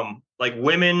remember like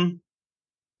women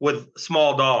with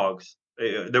small dogs.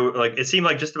 There were like, it seemed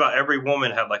like just about every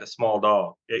woman had like a small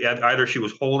dog. Either she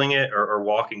was holding it or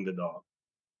walking the dog.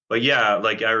 But yeah,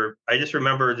 like I just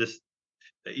remember just,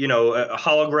 a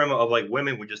hologram of like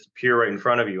women would just appear right in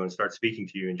front of you and start speaking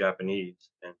to you in Japanese.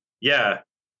 And yeah,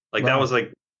 like that Wow. was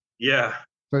like, yeah,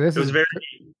 So this it was is very,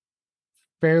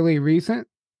 fairly recent.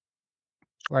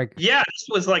 Like, yeah, this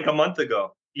was like a month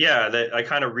ago. Yeah, that I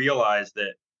kind of realized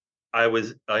that I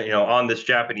was, on this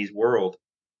Japanese world.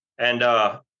 And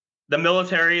the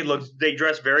military they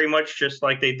dress very much just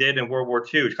like they did in World War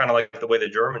II. It's kind of like the way the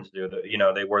Germans do.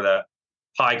 They wear that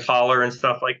high collar and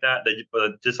stuff like that.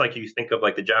 Just like you think of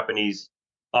like the Japanese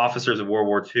officers of World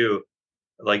War II,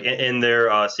 like in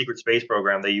their secret space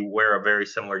program, they wear a very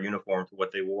similar uniform to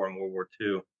what they wore in World War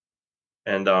II.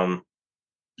 And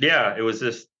yeah, it was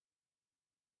just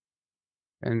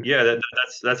and yeah,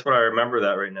 that's what I remember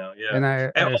that right now. Yeah, and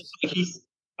and I also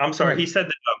I'm go sorry, ahead. he said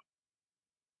that.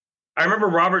 I remember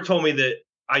Robert told me that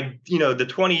the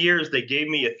 20 years they gave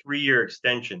me a 3-year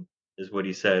extension is what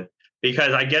he said,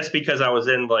 because I guess because I was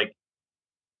in like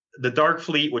the Dark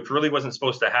Fleet, which really wasn't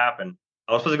supposed to happen.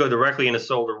 I was supposed to go directly into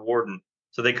Solar Warden.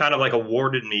 So they kind of like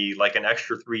awarded me like an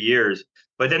extra 3 years,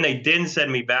 but then they didn't send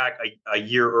me back a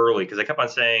year early, because I kept on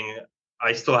saying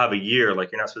I still have a year.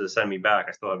 Like, you're not supposed to send me back.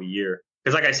 I still have a year.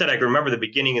 Because like I said, I can remember the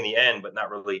beginning and the end, but not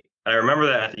really. And I remember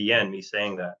that at the end, me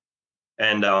saying that.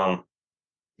 And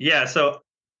yeah, so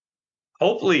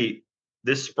hopefully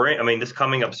this spring, I mean, this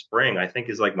coming up spring, I think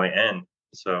is like my end.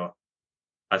 So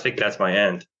I think that's my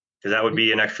end, because that would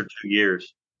be an extra 2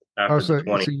 years Oh, after the so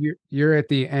 20. you're at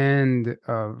the end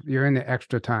of you're in the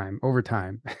extra time,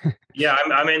 overtime. Yeah,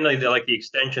 I'm in like the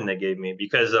extension they gave me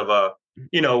because of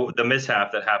the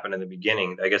mishap that happened in the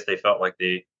beginning. I guess they felt like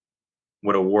they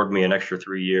would award me an extra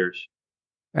 3 years.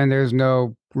 And there's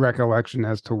no recollection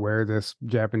as to where this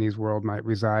Japanese world might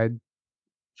reside.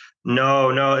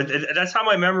 No, no, that's how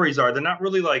my memories are. They're not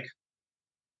really like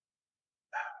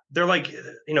they're like,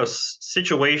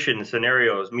 situation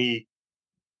scenarios. Me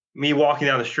walking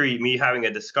down the street, me having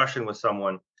a discussion with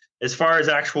someone. As far as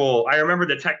actual, I remember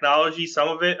the technology, some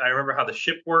of it. I remember how the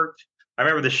ship worked. I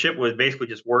remember the ship was basically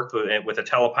just worked with a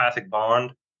telepathic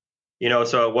bond,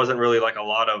 so it wasn't really like a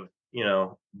lot of,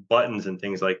 buttons and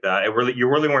things like that. You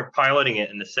really weren't piloting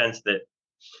it in the sense that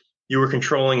you were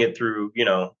controlling it through,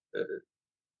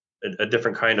 a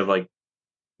different kind of like,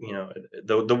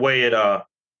 the way the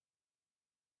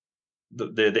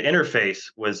interface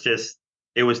was just,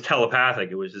 it was telepathic.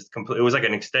 It was just complete. It was like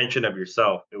an extension of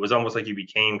yourself. It was almost like you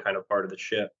became kind of part of the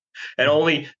ship. And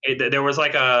there was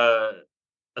like a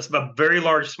very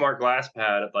large smart glass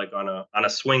pad like on a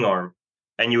swing arm,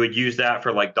 and you would use that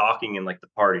for like docking and like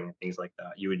departing and things like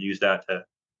that. You would use that to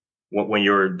when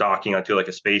you're docking onto like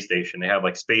a space station. They have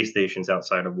like space stations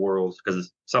outside of worlds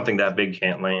because something that big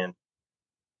can't land.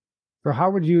 So how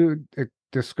would you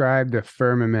describe the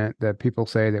firmament that people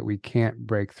say that we can't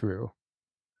break through?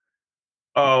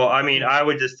 Oh, I mean, I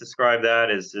would just describe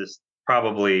that as just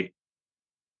probably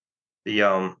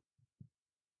the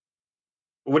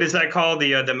what is that called?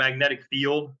 The magnetic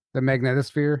field. The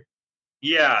magnetosphere?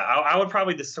 Yeah, I would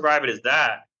probably describe it as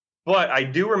that. But I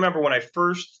do remember when I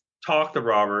first talked to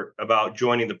Robert about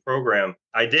joining the program,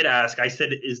 I did ask. I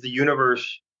said, "Is the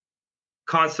universe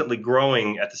constantly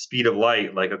growing at the speed of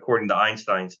light, like according to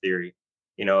Einstein's theory,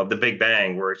 of the Big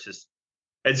Bang, where it's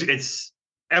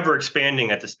ever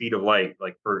expanding at the speed of light,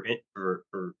 like for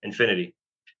infinity?"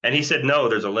 And he said, "No,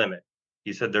 there's a limit."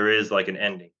 He said there is like an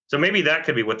ending. So maybe that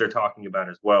could be what they're talking about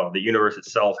as well. The universe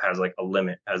itself has like a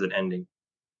limit, has an ending.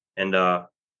 And I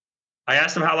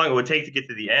asked him how long it would take to get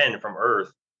to the end from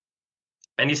Earth,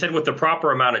 and he said with the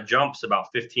proper amount of jumps, about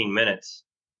 15 minutes.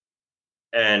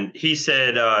 And he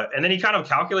said, and then he kind of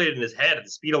calculated in his head at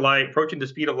the speed of light, approaching the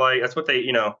speed of light. That's what they,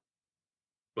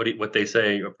 what they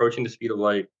say, approaching the speed of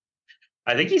light.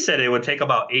 I think he said it would take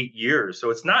about 8 years. So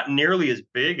it's not nearly as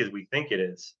big as we think it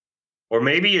is. Or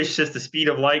maybe it's just the speed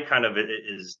of light kind of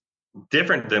is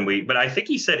different than but I think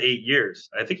he said 8 years.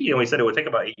 I think he only said it would take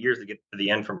about 8 years to get to the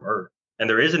end from Earth. And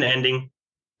there is an ending,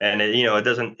 and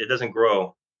it doesn't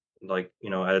grow like,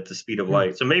 at the speed of Hmm.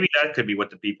 light. So maybe that could be what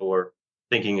the people are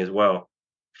thinking as well.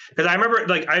 Because I remember,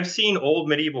 like, I've seen old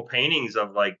medieval paintings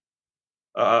of like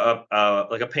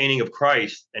a painting of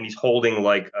Christ, and he's holding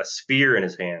like a sphere in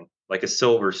his hand, like a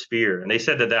silver sphere, and they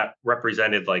said that that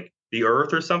represented like the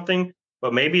Earth or something.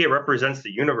 But maybe it represents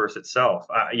the universe itself.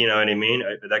 You know what I mean?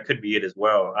 That could be it as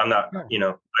well. I'm not,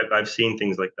 Oh, I've seen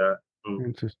things like that in old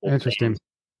interesting. paintings.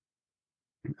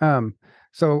 Um,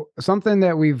 so something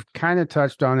that we've kind of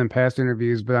touched on in past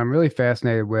interviews, but I'm really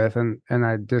fascinated with, and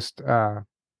I just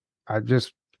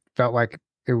felt like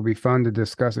it would be fun to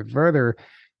discuss it further,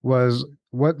 was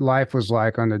what life was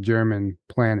like on the German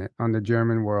planet, on the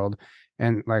German world,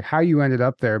 and like how you ended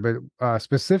up there, but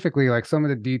specifically like some of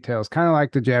the details, kind of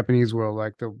like the Japanese world,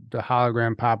 like the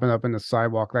hologram popping up in the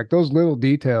sidewalk, like those little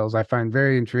details I find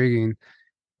very intriguing.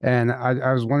 And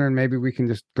I was wondering maybe we can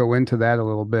just go into that a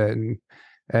little bit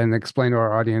and explain to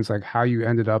our audience like how you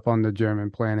ended up on the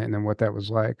German planet and then what that was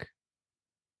like.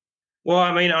 Well,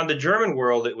 I mean, on the German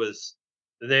world, it was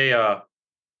they.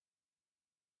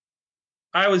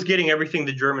 I was getting everything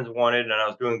the Germans wanted, and I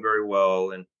was doing very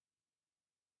well, and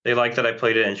they liked that I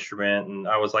played an instrument, and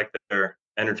I was like their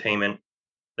entertainment.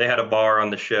 They had a bar on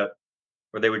the ship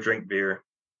where they would drink beer,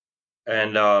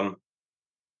 and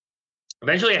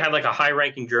eventually, I had like a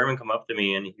high-ranking German come up to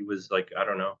me, and he was like, I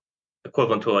don't know,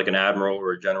 equivalent to like an admiral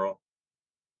or a general,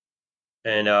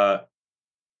 and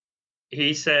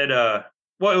he said,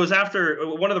 well, it was after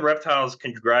one of the reptiles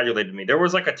congratulated me. There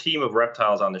was like a team of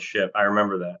reptiles on the ship. I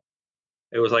remember that.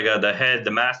 It was like the head,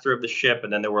 the master of the ship,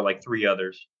 and then there were like three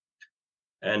others.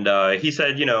 And he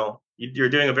said, you're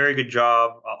doing a very good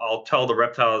job. I'll tell the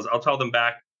reptiles, I'll tell them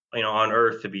back, on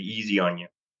Earth to be easy on you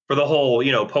for the whole,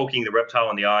 poking the reptile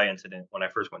in the eye incident when I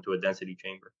first went to a density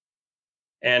chamber.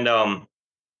 And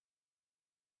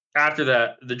after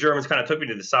that, the Germans kind of took me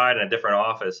to the side in a different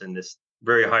office, and this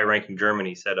very high-ranking German,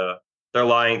 he said, they're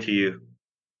lying to you.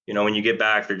 When you get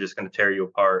back, they're just going to tear you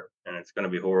apart, and it's going to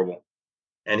be horrible.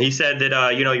 And he said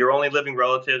that, your only living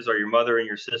relatives are your mother and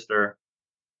your sister,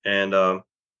 and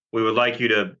we would like you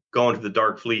to go into the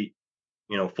Dark Fleet,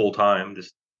 full time,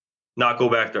 just not go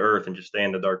back to Earth and just stay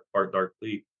in the Dark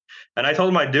Fleet. And I told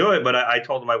him I'd do it, but I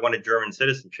told him I wanted German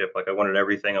citizenship. Like I wanted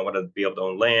everything. I wanted to be able to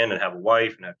own land and have a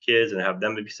wife and have kids and have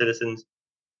them to be citizens.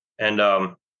 And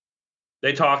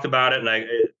they talked about it, and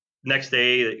next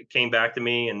day they came back to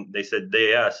me and they said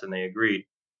yes, and they agreed.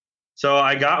 So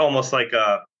I got almost like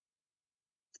a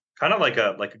kind of like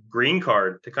a green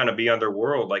card to kind of be on their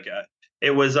world. Like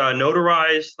It was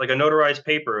notarized, like a notarized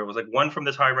paper. It was like one from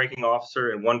this high-ranking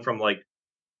officer and one from like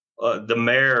the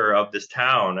mayor of this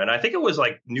town, and I think it was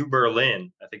like New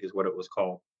Berlin, I think is what it was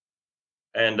called.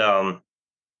 And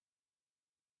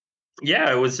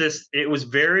yeah, it was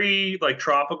very like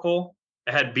tropical.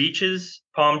 It had beaches,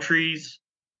 palm trees.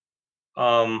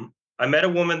 I met a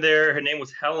woman there. Her name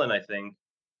was Helen, I think.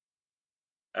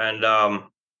 And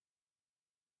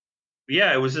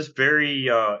yeah, it was just very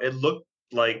it looked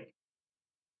like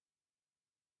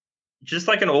just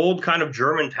like an old kind of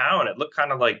German town. It looked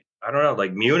kind of like, I don't know,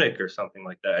 like Munich or something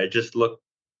like that.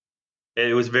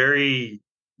 It was very,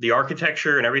 the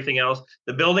architecture and everything else.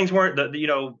 The buildings weren't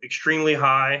extremely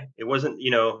high. It wasn't,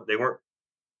 they weren't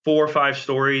 4 or 5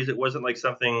 stories. It wasn't like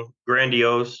something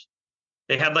grandiose.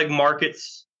 They had like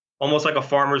markets, almost like a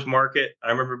farmer's market.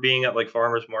 I remember being at like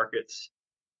farmers markets.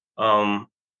 Um,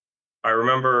 I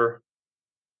remember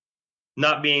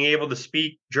not being able to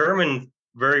speak German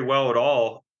very well at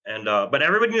all, and but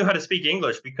everybody knew how to speak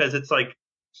English because it's like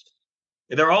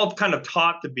they're all kind of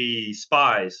taught to be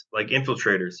spies, like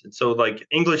infiltrators, and so like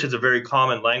English is a very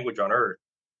common language on Earth.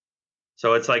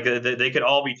 So it's like they could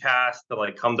all be tasked to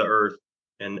like come to Earth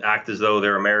and act as though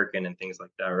they're American and things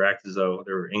like that, or act as though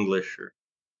they're English. Or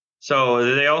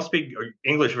so they all speak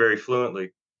English very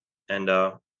fluently. And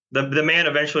the man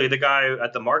eventually, the guy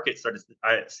at the market started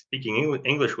speaking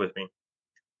English with me.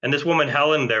 And this woman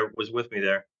Helen there was with me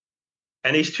there.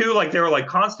 And these two, like, they were like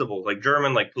constables, like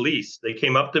German, like police. They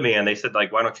came up to me and they said,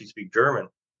 like, why don't you speak German?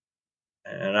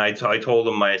 And I told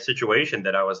them my situation,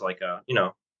 that I was like,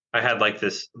 I had like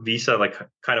this visa, like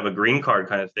kind of a green card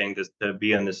kind of thing, to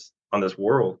be on this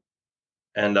world.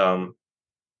 And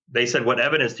they said, what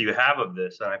evidence do you have of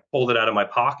this? And I pulled it out of my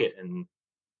pocket, and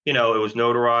it was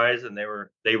notarized, and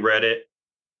they read it,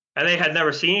 and they had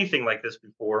never seen anything like this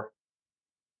before,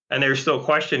 and they were still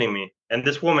questioning me. And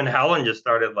this woman Helen just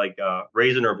started like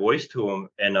raising her voice to them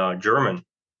in German,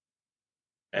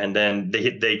 and then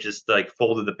they just like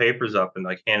folded the papers up and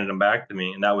like handed them back to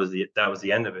me, and that was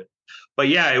the end of it. But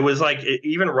yeah, it was like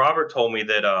even Robert told me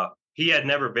that he had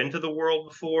never been to the world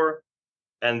before,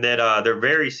 and that they're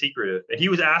very secretive. And he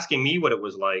was asking me what it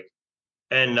was like,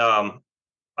 and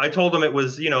I told him it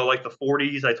was like the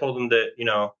 40s. I told him that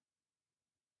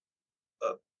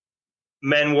uh,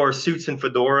 men wore suits and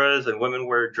fedoras, and women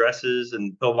wear dresses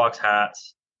and pillbox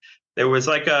hats. There was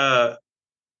like a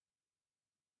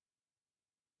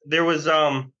there was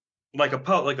like a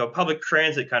public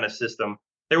transit kind of system.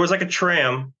 There was like a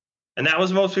tram, and that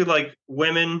was mostly like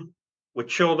women with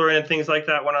children and things like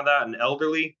that, one of that, and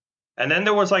elderly. And then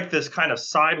there was like this kind of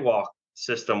sidewalk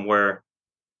system where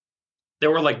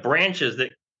there were like branches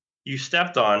that you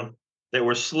stepped on that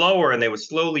were slower, and they would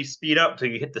slowly speed up till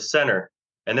you hit the center.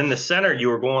 And then the center, you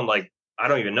were going like, I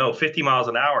don't even know, 50 miles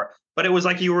an hour. But it was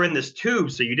like you were in this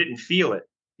tube, so you didn't feel it.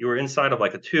 You were inside of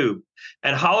like a tube.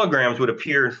 And holograms would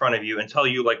appear in front of you and tell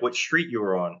you like what street you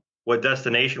were on, what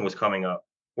destination was coming up,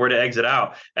 where to exit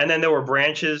out. And then there were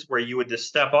branches where you would just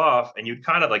step off, and you'd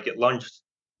kind of like get lunged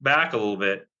back a little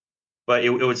bit, but it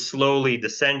would slowly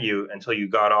descend you until you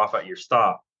got off at your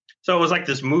stop. So it was like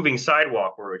this moving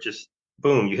sidewalk where it just,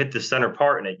 boom, you hit the center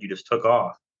part and you just took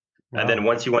off. Wow. And then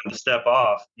once you wanted to step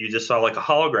off, you just saw like a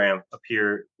hologram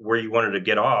appear where you wanted to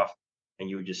get off, and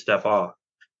you would just step off.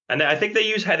 And I think they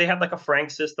had like a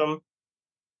franc system.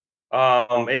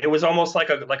 It was almost like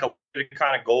a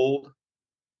kind of gold.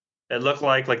 It looked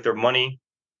like their money.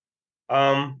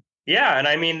 Yeah, and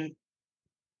I mean,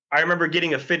 I remember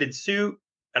getting a fitted suit,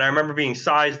 and I remember being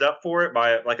sized up for it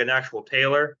by like an actual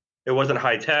tailor. It wasn't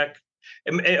high tech.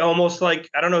 It almost like,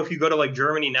 I don't know if you go to like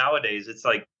Germany nowadays, it's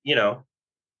like,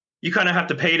 you kind of have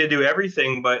to pay to do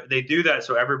everything, but they do that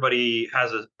so everybody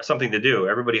has something to do.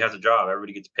 Everybody has a job.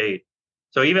 Everybody gets paid.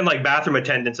 So even like bathroom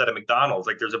attendants at a McDonald's,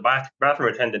 like there's a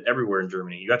bathroom attendant everywhere in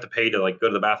Germany. You have to pay to like go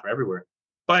to the bathroom everywhere.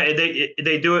 But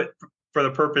they do it for the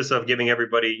purpose of giving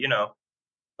everybody,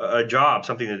 a job,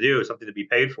 something to do, something to be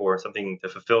paid for, something to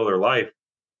fulfill their life.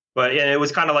 But yeah, it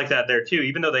was kind of like that there too.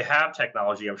 Even though they have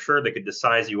technology, I'm sure they could just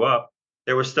size you up.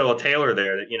 There was still a tailor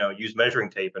there that used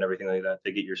measuring tape and everything like that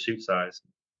to get your suit size.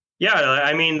 Yeah,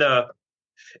 I mean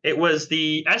it was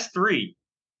the S3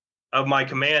 of my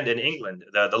command in England,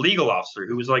 the legal officer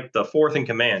who was like the fourth in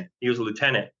command. He was a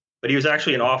lieutenant, but he was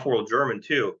actually an off-world German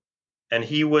too, and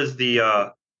he was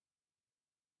the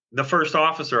first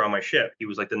officer on my ship. He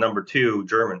was like the number 2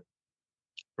 German,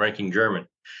 ranking German,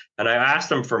 and I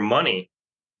asked him for money.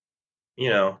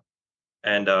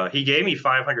 And he gave me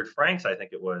 500 francs, I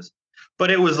think it was.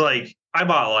 But it was like, I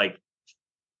bought like,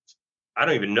 I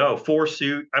don't even know, 4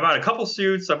 suits. I bought a couple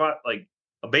suits. I bought like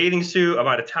a bathing suit. I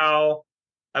bought a towel.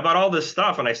 I bought all this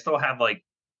stuff, and I still had like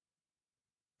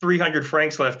 300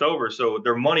 francs left over, so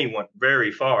their money went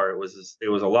very far. It was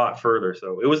a lot further.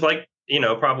 So it was like,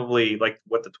 probably like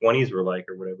what the 20s were like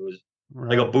or whatever. It was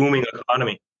like a Right. booming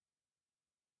economy.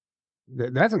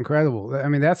 That's incredible. I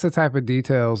mean, that's the type of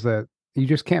details that you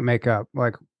just can't make up.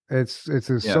 Like it's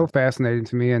Yeah. so fascinating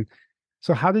to me. And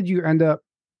so how did you end up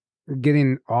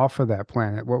getting off of that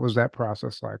planet? What was that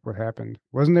process like? What happened?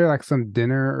 Wasn't there like some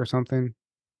dinner or something?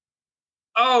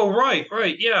 Oh, right,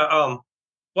 right, yeah.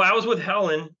 Well, I was with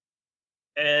Helen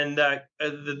and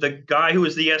the guy who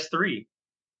was the S3,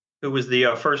 who was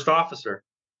the first officer.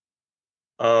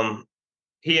 Um,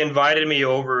 he invited me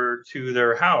over to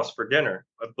their house for dinner,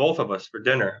 both of us for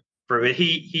dinner. For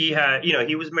he had,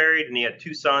 he was married and he had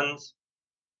two sons,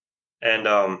 and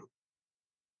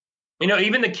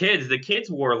even the kids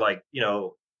wore like,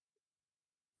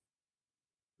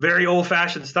 very old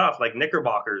fashioned stuff like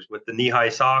knickerbockers with the knee high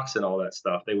socks and all that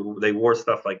stuff. They wore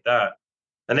stuff like that,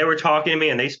 and they were talking to me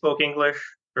and they spoke English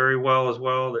very well as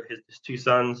well. His two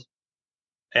sons,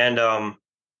 and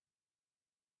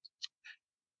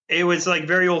it was like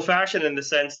very old fashioned in the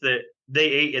sense that they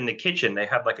ate in the kitchen. They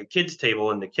had like a kids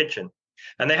table in the kitchen.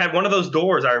 And they had one of those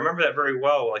doors. I remember that very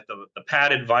well, like the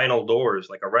padded vinyl doors,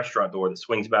 like a restaurant door that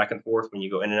swings back and forth when you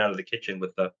go in and out of the kitchen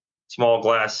with the small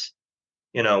glass,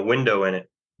 window in it,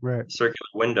 Right. circular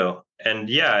window. And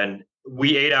yeah, and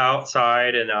we ate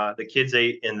outside, and the kids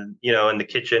ate in the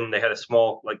kitchen. They had a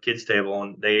small like kids table,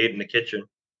 and they ate in the kitchen.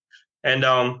 And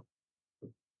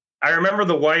I remember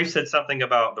the wife said something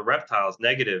about the reptiles,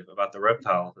 negative about the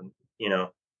reptiles, and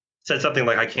said something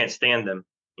like, "I can't stand them.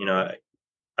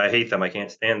 I hate them. I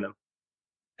can't stand them."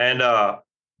 And I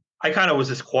kind of was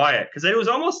just quiet because it was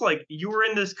almost like you were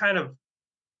in this kind of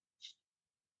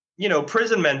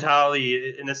prison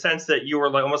mentality in the sense that you were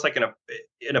like almost like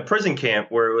in a prison camp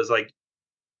where it was like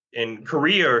in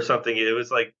Korea or something. It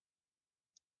was like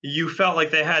you felt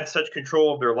like they had such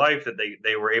control of their life that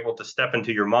they were able to step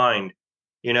into your mind,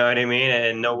 you know what I mean,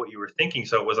 and know what you were thinking.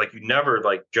 So it was like you never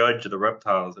like judged the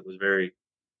reptiles. It was very,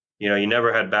 you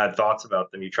never had bad thoughts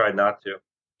about them. You tried not to.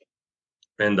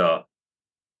 And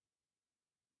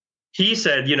he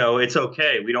said, it's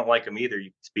okay. We don't like them either. You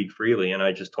can speak freely. And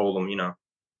I just told him,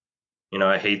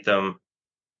 I hate them,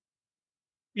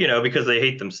 because they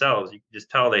hate themselves. You can just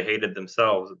tell they hated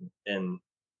themselves, and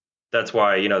that's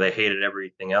why they hated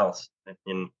everything else.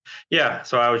 And yeah,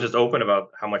 so I was just open about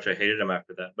how much I hated them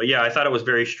after that. But yeah, I thought it was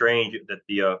very strange that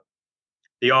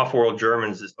the off-world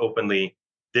Germans just openly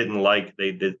didn't like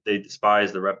they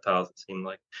despised the reptiles.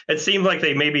 It seemed like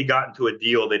they maybe got into a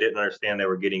deal they didn't understand they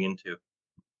were getting into.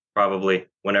 Probably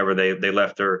whenever they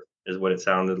left Earth is what it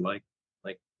sounded like.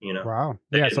 Like Wow.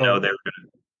 they Yeah. didn't know So they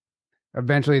were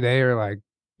eventually they are like,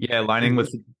 Yeah, aligning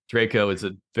with Draco is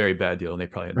a very bad deal, and they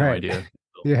probably had no right. idea.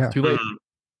 Yeah. It's too gonna. late.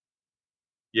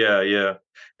 Yeah, yeah.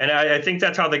 And I think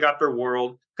that's how they got their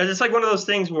world. Because it's like one of those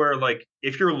things where like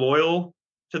if you're loyal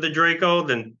to the Draco,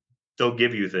 then they'll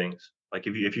give you things. Like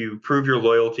if you prove your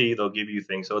loyalty, they'll give you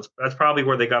things. So that's probably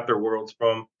where they got their worlds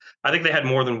from. I think they had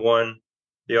more than one,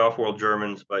 the off-world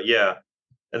Germans, but yeah,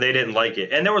 and they didn't like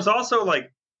it. And there was also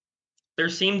like there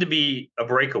seemed to be a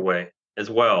breakaway as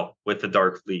well with the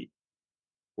Dark Fleet,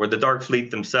 where the Dark Fleet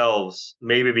themselves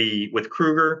maybe be with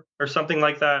Kruger or something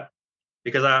like that,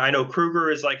 because I know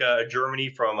Kruger is like a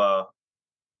Germany from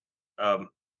um,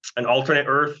 an alternate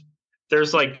Earth.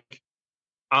 There's like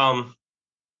um,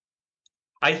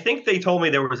 I think they told me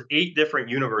there was 8 different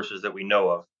universes that we know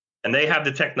of, and they have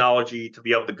the technology to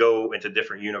be able to go into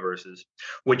different universes,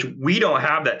 which we don't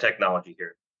have that technology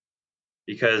here.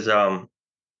 Because how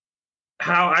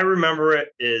I remember it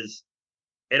is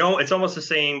it's almost the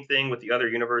same thing with the other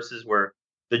universes where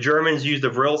the Germans use the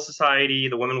Vril Society,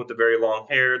 the women with the very long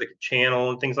hair that could channel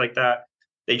and things like that.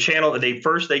 They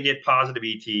get positive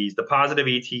ETs. The positive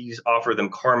ETs offer them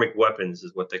karmic weapons,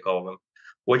 is what they call them,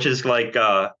 which is like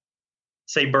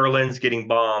say Berlin's getting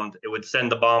bombed, it would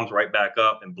send the bombs right back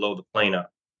up and blow the plane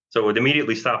up. So it would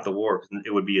immediately stop the war.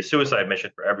 It would be a suicide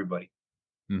mission for everybody.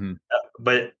 Hmm.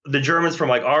 But the Germans from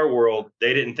like our world,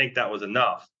 they didn't think that was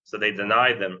enough, so they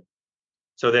denied them.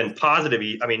 So then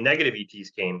negative ETs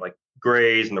came, like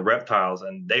Greys and the reptiles,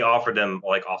 and they offered them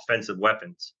like offensive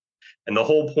weapons. And the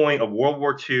whole point of World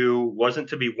War II wasn't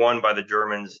to be won by the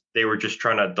Germans. They were just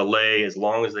trying to delay as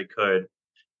long as they could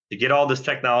to get all this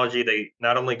technology they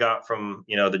not only got from,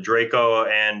 the Draco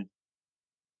and,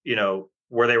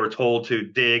 where they were told to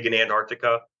dig in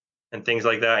Antarctica and things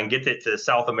like that, and get it to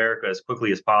South America as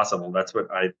quickly as possible. That's what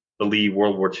I believe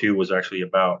World War II was actually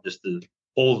about, just to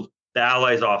hold the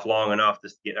Allies off long enough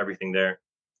just to get everything there.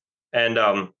 And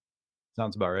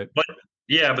Sounds about right. but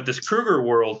yeah, but this Kruger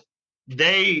world,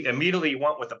 they immediately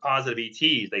went with the positive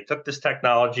ETs. They took this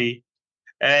technology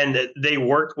and they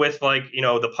worked with, like,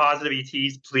 the positive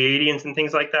ETs, Pleiadians, and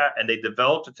things like that, and they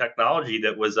developed a technology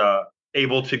that was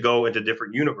able to go into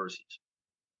different universes.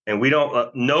 And we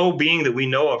don't no being that we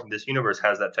know of from this universe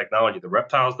has that technology. The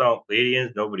reptiles don't,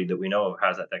 Pleiadians, nobody that we know of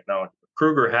has that technology.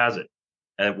 Kruger has it,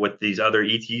 and with these other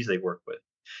ETs they work with,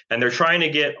 and they're trying to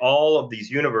get all of these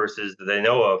universes that they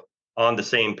know of on the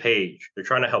same page. They're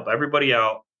trying to help everybody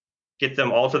out, get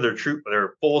them all to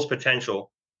their fullest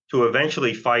potential to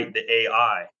eventually fight the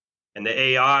AI. And the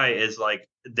AI is like,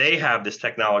 they have this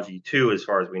technology too, as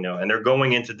far as we know, and they're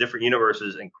going into different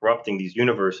universes and corrupting these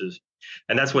universes.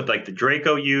 And that's what, like, the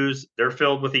Draco use. They're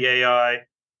filled with the AI,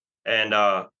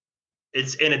 and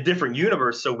it's in a different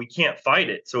universe, so we can't fight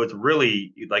it. So it's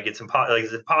really like it's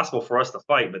impossible for us to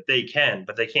fight, but they can,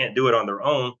 but they can't do it on their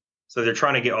own. So they're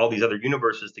trying to get all these other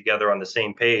universes together on the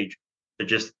same page to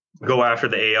just go after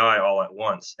the AI all at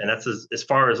once. And that's as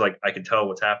far as, like, I can tell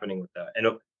what's happening with that and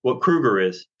what Kruger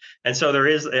is. And so there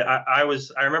is. I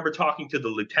remember talking to the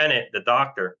lieutenant, the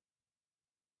doctor,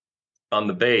 on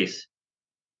the base,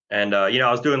 and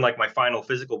I was doing, like, my final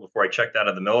physical before I checked out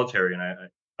of the military, and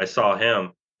I saw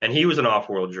him, and he was an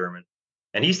off-world German,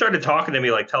 and he started talking to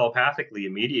me, like, telepathically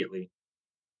immediately.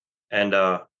 And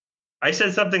I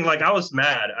said something like, I was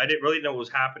mad. I didn't really know what was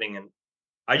happening, and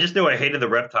I just knew I hated the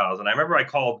reptiles. And I remember I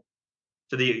called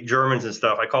to the Germans and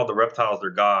stuff. I called the reptiles their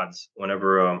gods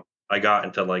whenever I got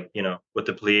into, like, with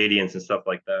the Pleiadians and stuff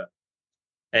like that.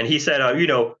 And he said,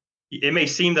 it may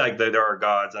seem like there are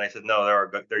gods, and I said, no,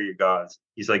 they're your gods.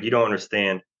 He's like, you don't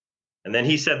understand. And then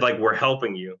he said, like, we're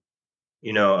helping you.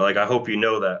 Like, I hope you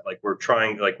know that. Like, we're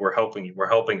trying, like, we're helping you. We're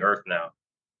helping Earth now,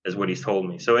 is what he's told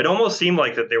me. So it almost seemed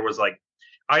like that there was, like,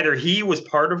 either he was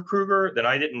part of Kruger, then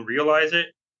I didn't realize it,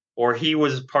 or he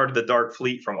was part of the Dark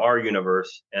Fleet from our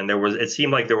universe, and it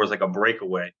seemed like there was, like, a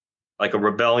breakaway, like a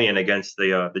rebellion against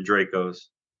the Dracos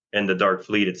and the Dark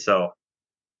Fleet itself.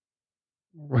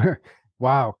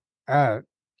 Wow.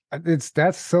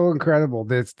 That's so incredible.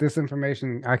 This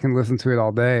information, I can listen to it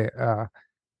all day.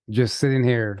 Just sitting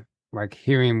here, like,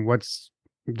 hearing what's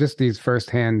just these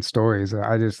firsthand stories.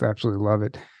 I just absolutely love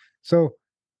it. So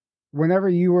whenever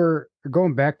you were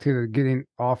going back to getting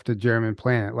off the German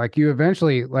planet, like, you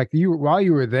eventually, like, while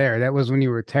you were there, that was when you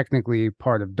were technically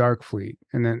part of Dark Fleet.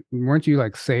 And then weren't you,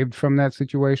 like, saved from that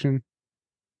situation?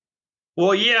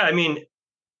 Well, yeah, I mean,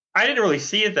 I didn't really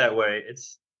see it that way.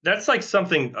 That's like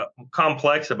something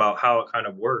complex about how it kind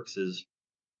of works is,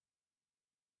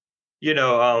 you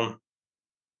know,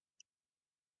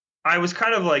 I was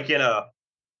kind of like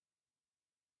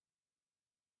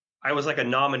I was like a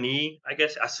nominee, I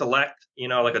guess, a select,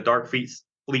 like a Dark Fleet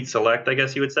select, I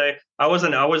guess you would say. I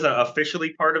wasn't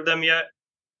officially part of them yet,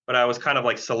 but I was kind of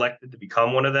like selected to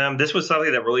become one of them. This was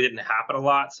something that really didn't happen a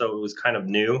lot, so it was kind of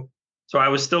new. So I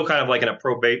was still kind of like in a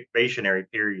probationary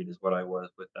period, is what I was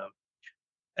with them.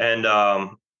 And I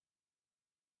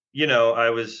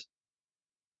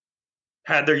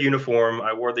had their uniform.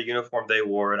 I wore the uniform they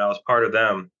wore, and I was part of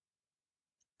them.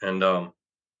 And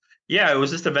yeah, it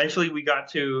was just eventually we got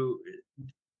to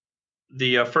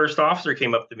the first officer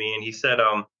came up to me and he said,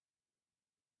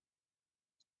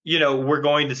 we're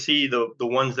going to see the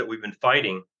ones that we've been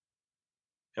fighting,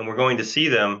 and we're going to see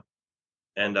them,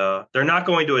 and they're not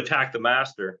going to attack the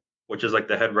master, which is like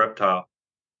the head reptile.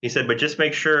 He said, but just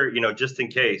make sure, just in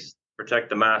case, protect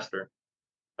the master,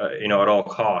 at all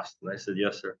costs. And I said,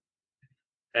 yes, sir.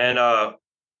 And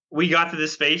we got to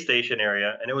this space station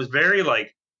area, and it was very,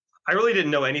 like, I really didn't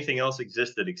know anything else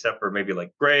existed except for maybe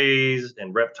like grays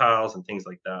and reptiles and things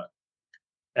like that.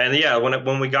 And yeah,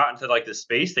 when we got into like the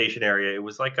space station area, it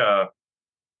was like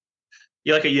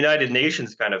like a United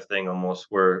Nations kind of thing almost,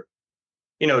 where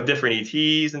different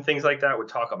ETs and things like that would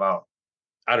talk about,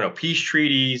 I don't know, peace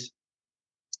treaties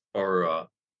or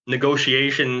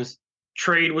negotiations.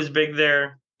 Trade was big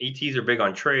there. ETs are big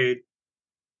on trade,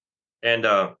 and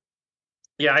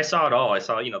yeah, I saw it all. I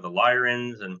saw the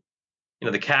Lyrans and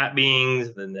the cat beings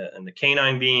and the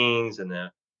canine beings,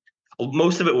 and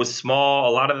most of it was small.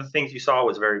 A lot of the things you saw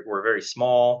were very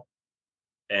small,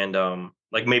 and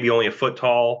like maybe only a foot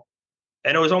tall.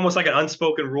 And it was almost like an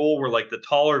unspoken rule where, like, the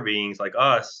taller beings like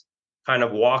us kind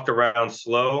of walked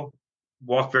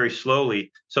very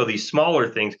slowly, so these smaller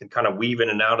things can kind of weave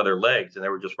in and out of their legs, and they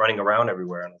were just running around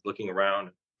everywhere and looking around.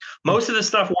 Most of the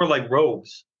stuff wore like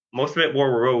robes. Most of it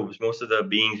wore robes. Most of the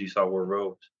beings you saw wore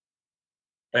robes.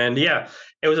 And yeah,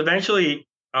 it was eventually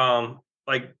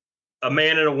like a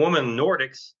man and a woman,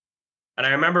 Nordics. And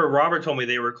I remember Robert told me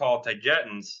they were called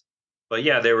Tijetans, but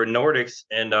yeah, they were Nordics,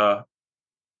 and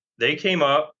they came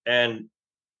up and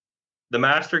the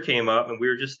master came up, and we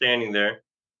were just standing there,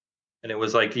 and it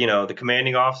was like, the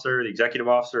commanding officer, the executive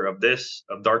officer of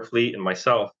Dark Fleet, and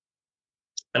myself,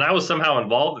 and I was somehow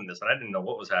involved in this, and I didn't know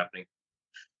what was happening.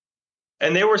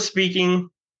 And they were speaking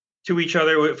to each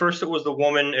other. First, it was the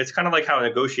woman. It's kind of like how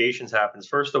negotiations happens.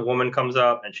 First, the woman comes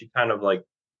up, and she kind of like,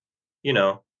 you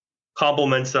know,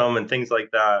 compliments them and things like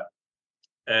that.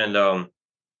 And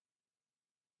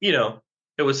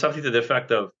it was something to the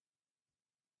effect of,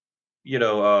 you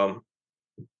know, um,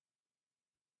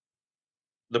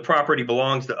 the property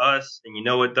belongs to us, and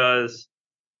it does.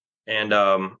 And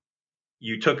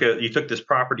you took this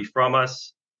property from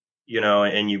us,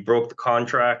 and you broke the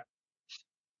contract.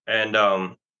 And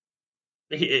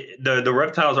the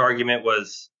reptiles argument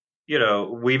was,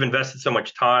 we've invested so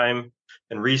much time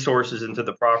and resources into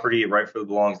the property, it rightfully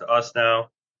belongs to us now.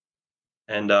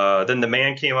 And then the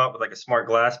man came up with like a smart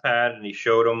glass pad, and he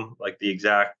showed him like the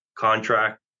exact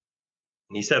contract.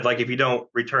 And he said, like, if you don't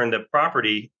return the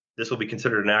property, this will be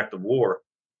considered an act of war.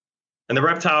 And the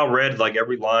reptile read like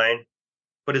every line,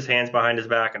 put his hands behind his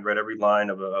back, and read every line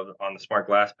on the smart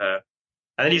glass pad.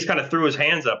 And then he just kind of threw his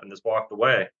hands up and just walked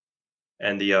away.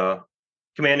 And the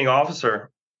commanding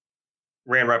officer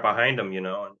ran right behind him,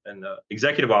 and the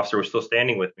executive officer was still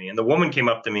standing with me. And the woman came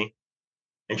up to me,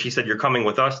 and she said, "You're coming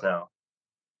with us now."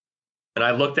 And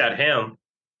I looked at him,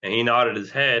 and he nodded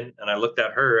his head. And I looked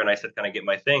at her, and I said, "Can I get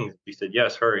my things?" She said,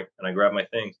 "Yes, hurry." And I grabbed my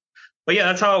things. But yeah,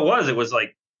 that's how it was. It was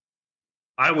like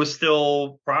I was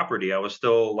still property. I was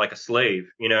still like a slave.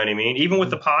 You know what I mean? Even with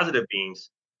the positive beings.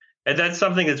 And that's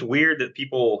something that's weird that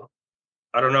people,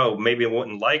 I don't know, maybe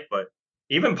wouldn't like, but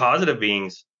even positive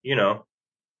beings,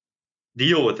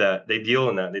 deal with that. They deal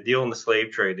in that. They deal in the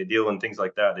slave trade. They deal in things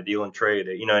like that. They deal in trade.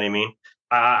 You know what I mean?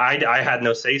 I had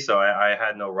no say so. I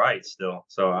had no rights still.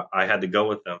 So I had to go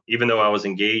with them, even though I was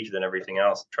engaged in everything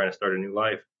else, trying to start a new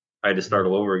life. I had to start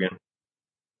all over again.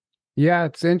 Yeah,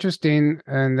 it's interesting,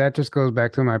 and that just goes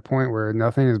back to my point where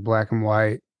nothing is black and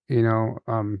white.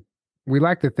 We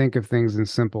like to think of things in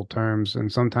simple terms,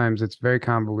 and sometimes it's very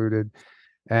convoluted.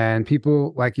 And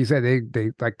people, like you said,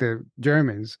 they like the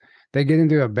Germans, they get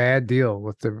into a bad deal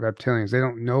with the reptilians. They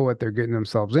don't know what they're getting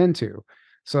themselves into.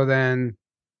 So then,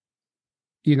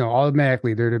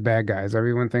 automatically they're the bad guys.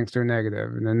 Everyone thinks they're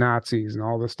negative, and the Nazis and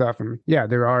all this stuff. And yeah,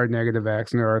 there are negative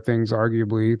acts, and there are things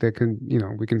arguably that can,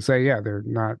 we can say, yeah, they're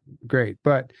not great.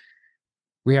 But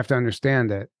we have to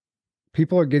understand that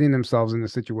people are getting themselves into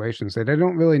situations that they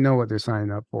don't really know what they're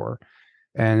signing up for.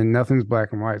 And nothing's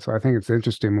black and white. So I think it's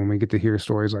interesting when we get to hear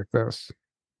stories like this.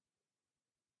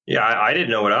 Yeah, I didn't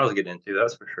know what I was getting into,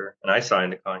 that's for sure. And I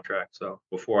signed the contract. So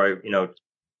before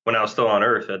when I was still on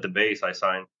Earth at the base, I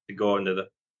signed to go into and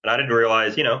I didn't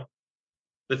realize, the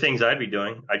things I'd be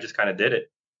doing. I just kind of did it.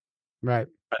 Right.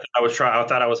 I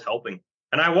thought I was helping.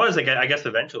 And I was, I guess,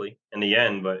 eventually in the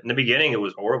end. But in the beginning, it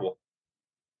was horrible.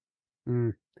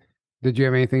 Mm. Did you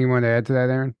have anything you want to add to that,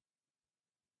 Aaron?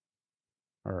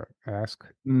 Or ask?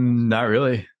 Not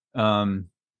really.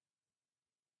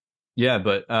 Yeah,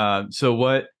 but so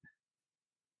what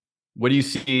do you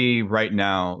see right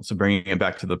now? So bringing it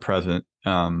back to the present,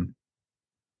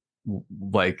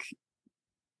 like,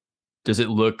 does it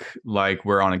look like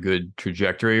we're on a good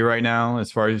trajectory right now,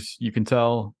 as far as you can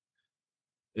tell?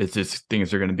 It's just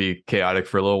things are going to be chaotic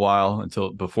for a little while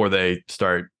before they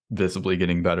start visibly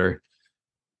getting better.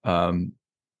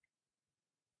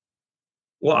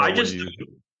 Well, I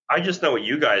just know what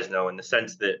you guys know, in the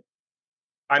sense that,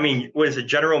 I mean, what is it,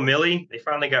 General Milley? They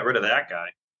finally got rid of that guy.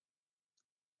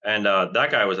 And that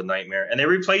guy was a nightmare. And they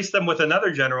replaced him with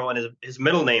another general, and his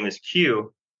middle name is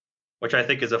Q, which I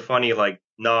think is a funny, like,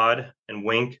 nod and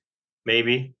wink,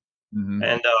 maybe. Mm-hmm.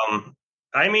 And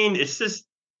I mean, it's just,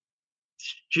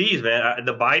 geez, man,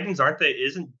 the Bidens,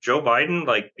 isn't Joe Biden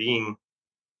like being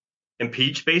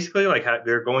impeached, basically? Like,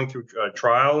 they're going through a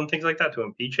trial and things like that to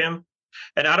impeach him.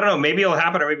 And I don't know, maybe it'll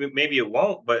happen, or maybe it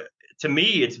won't. But to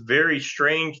me, it's very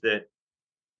strange that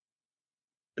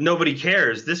nobody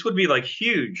cares. This would be like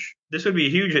huge. This would be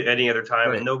huge at any other time,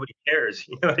 right? And nobody cares.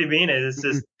 You know what I mean? And it's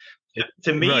just,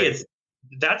 to me, right.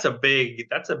 That's a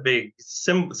big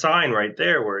sign right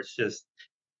there, where it's just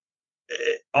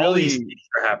all these things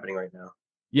are happening right now.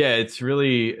 Yeah, it's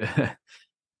really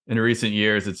in recent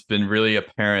years, it's been really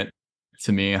apparent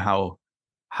to me how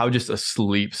just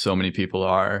asleep so many people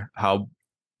are. How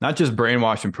not just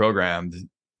brainwashed and programmed,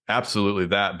 absolutely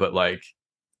that, but like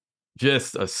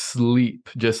just asleep,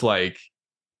 just like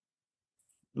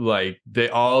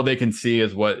all they can see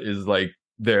is what is like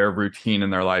their routine in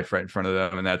their life right in front of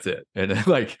them, and that's it. And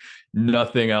like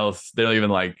nothing else. They don't even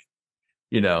like,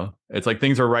 it's like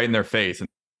things are right in their face and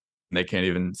they can't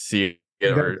even see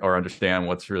it or understand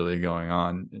what's really going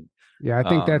on. Yeah, I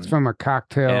think that's from a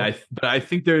cocktail. But I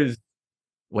think there's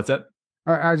what's that?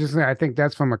 I was just saying, I think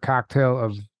that's from a cocktail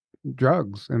of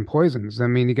drugs and poisons. I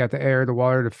mean, you got the air, the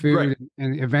water, the Right. food,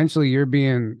 and eventually you're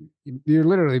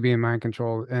literally being mind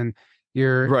controlled, and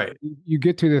Right. you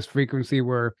get to this frequency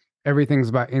where everything's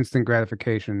about instant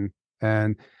gratification,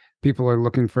 and people are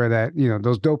looking for that,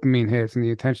 those dopamine hits, and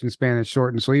the attention span is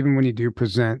shortened. So even when you do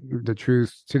present the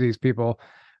truth to these people,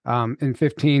 in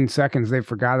 15 seconds they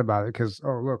forgot about it because,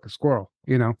 oh, look, a squirrel.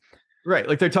 Right.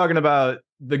 Like they're talking about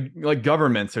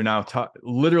governments are now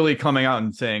literally coming out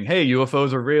and saying, hey,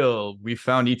 UFOs are real. We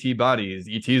found ET bodies.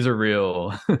 ETs are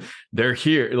real. They're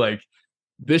here. Like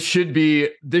this should be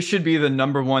the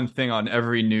number one thing on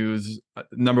every news,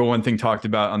 number one thing talked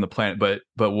about on the planet. But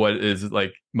what is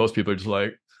like most people are just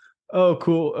like, oh,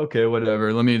 cool. Okay,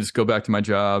 whatever. Let me just go back to my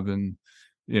job and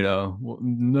well,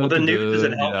 the news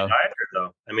isn't helping either,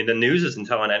 though. I mean, the news isn't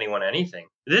telling anyone anything.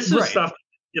 This is stuff.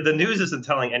 The news isn't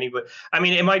telling anybody. I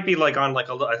mean, it might be like on like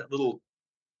a little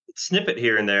snippet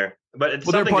here and there, but it's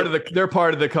they're part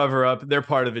of the cover up. They're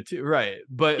part of it too, right?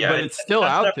 But it's still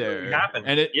out there, really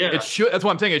and it should. That's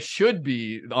what I'm saying. It should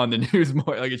be on the news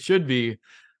more. Like it should be,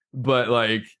 but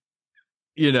like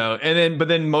but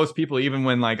then most people, even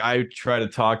when like I try to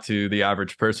talk to the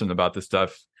average person about this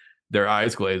stuff, their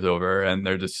eyes glaze over and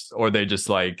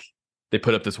they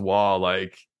put up this wall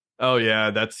like, oh yeah,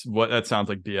 that sounds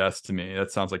like BS to me. That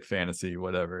sounds like fantasy,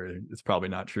 whatever. It's probably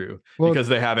not true because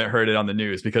they haven't heard it on the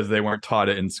news, because they weren't taught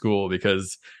it in school,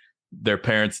 because their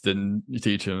parents didn't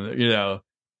teach them.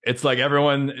 It's like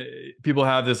people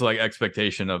have this like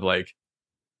expectation of like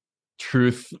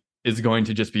truth is going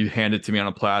to just be handed to me on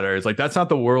a platter. It's like, that's not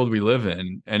the world we live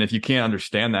in. And if you can't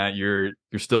understand that, you're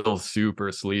still super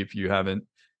asleep. You haven't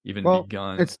even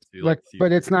begun. It's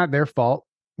but it's not their fault.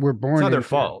 We're born. It's not their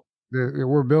fault.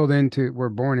 We're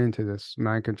born into this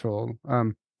mind control.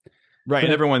 Right.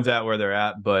 And everyone's at where they're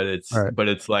at, but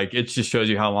it's like, it just shows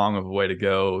you how long of a way to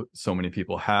go so many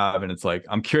people have. And it's like,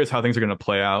 I'm curious how things are going to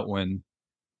play out when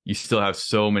you still have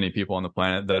so many people on the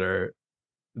planet that are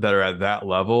at that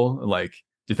level. Like,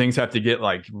 do things have to get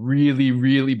like really,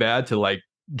 really bad to like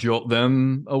jolt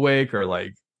them awake? Or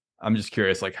like, I'm just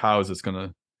curious, like, how is this going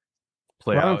to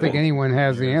play out? I don't think anyone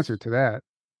has the answer to that.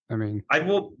 I mean, I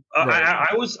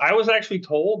was actually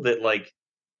told that like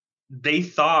they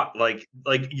thought like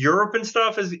Europe and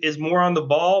stuff is more on the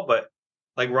ball, but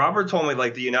like Robert told me,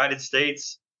 like the United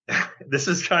States, this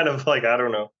is kind of like, I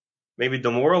don't know, maybe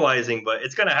demoralizing, but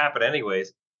it's going to happen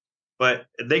anyways. But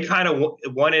they kind of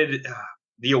wanted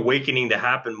the awakening to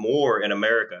happen more in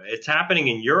America. It's happening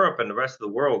in Europe and the rest of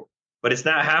the world, but it's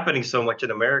not happening so much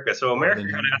in America. So America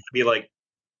kind of has to be like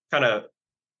kind of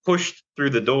pushed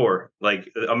through the door, like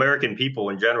American people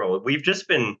in general. We've just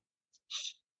been,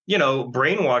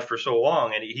 brainwashed for so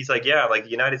long. And he's like, yeah, like the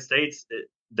United States,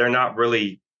 they're not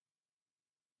really,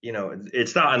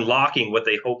 it's not unlocking what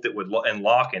they hoped it would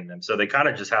unlock in them. So they kind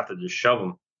of just have to just shove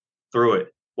them through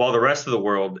it. While the rest of the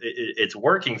world, it's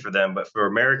working for them, but for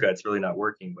America, it's really not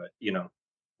working. But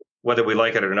whether we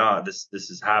like it or not, this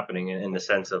is happening in the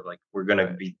sense of like we're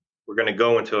gonna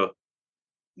go into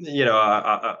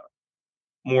a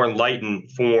more enlightened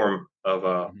form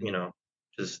of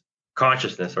just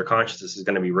consciousness. Our consciousness is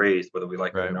going to be raised, whether we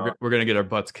like it or not. We're going to get our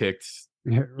butts kicked.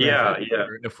 Yeah.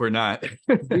 If we're not,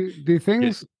 do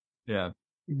things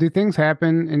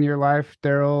happen in your life,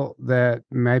 Daryl, that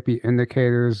might be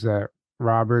indicators that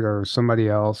Robert or somebody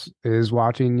else is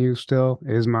watching you still,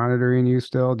 is monitoring you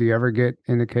still? Do you ever get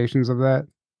indications of that?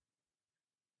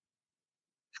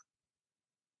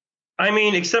 I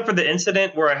mean, except for the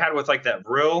incident where I had with like that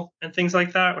grill and things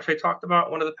like that, which I talked about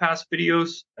in one of the past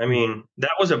videos. I mean,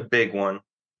 that was a big one.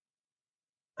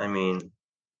 I mean,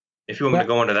 if you want me to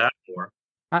go into that more.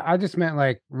 I just meant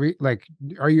like,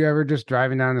 are you ever just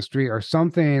driving down the street or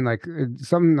something, like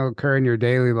something will occur in your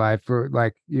daily life where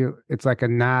like it's like a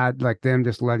nod, like them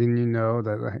just letting you know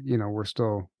that, we're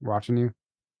still watching you?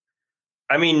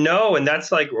 I mean, no. And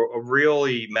that's like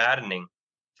really maddening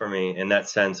for me in that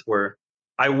sense where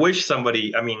I wish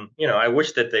somebody, I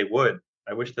wish that they would.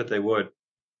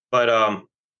 But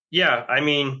yeah, I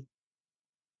mean,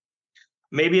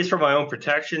 maybe it's for my own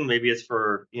protection. Maybe it's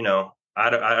for, I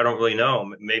don't really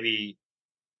know. Maybe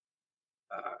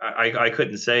I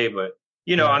couldn't say, but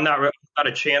I'm not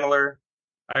a channeler.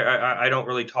 I don't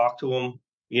really talk to them.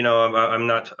 I'm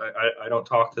not. I don't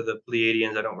talk to the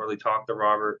Pleiadians. I don't really talk to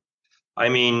Robert. I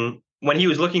mean, when he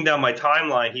was looking down my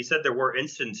timeline, he said there were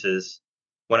instances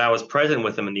when I was present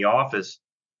with him in the office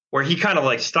where he kind of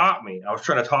like stopped me. I was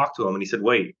trying to talk to him, and he said,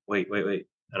 "Wait." And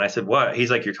I said, "What?"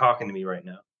 He's like, "You're talking to me right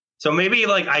now." So maybe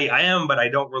like I am, but I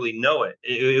don't really know it.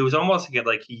 It was almost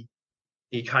like he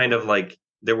he kind of like,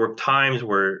 there were times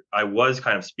where I was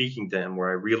kind of speaking to him where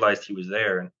I realized he was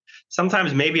there. And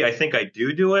sometimes maybe I think I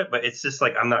do it, but it's just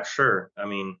like, I'm not sure. I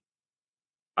mean,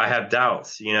 I have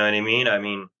doubts, you know what I mean? I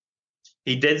mean,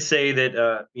 he did say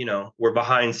that, you know, we're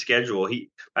behind schedule.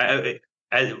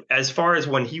 As far as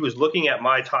when he was looking at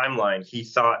my timeline, he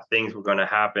thought things were going to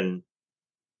happen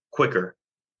quicker,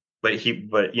 but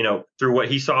you know, through what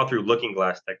he saw through looking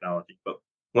glass technology. But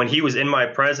when he was in my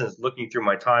presence looking through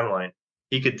my timeline,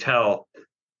 he could tell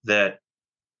that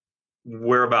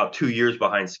we're about 2 years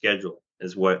behind schedule,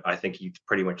 is what I think he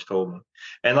pretty much told me.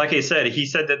 And like I said, he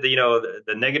said that, you know,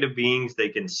 the negative beings, they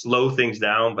can slow things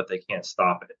down, but they can't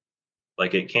stop it.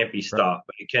 Like, it can't be stopped,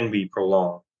 but it can be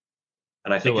prolonged.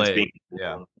 And I think it's being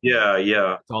prolonged. Yeah.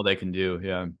 That's all they can do.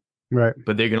 Yeah. Right.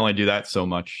 But they can only do that so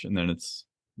much, and then it's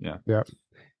Yeah.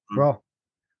 Well,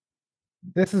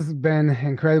 this has been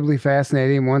incredibly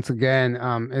fascinating once again.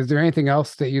 Is there anything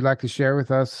else that you'd like to share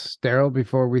with us, Daryl,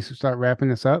 before we start wrapping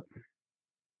this up?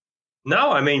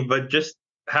 No, I mean, but just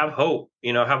have hope,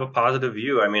 you know, have a positive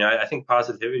view. I mean, I think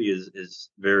positivity is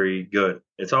very good.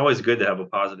 It's always good to have a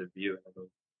positive view.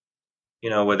 You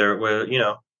know, where you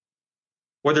know,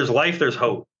 where there's life, there's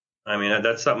hope. I mean,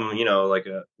 that's something, you know, like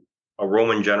a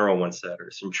Roman general once said, or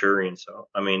a centurion. So,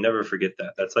 I mean, never forget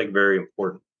that. That's like very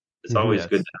important. It's always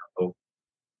good to have hope.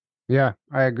 Yeah,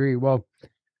 I agree. Well,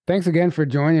 thanks again for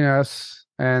joining us.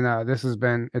 And this has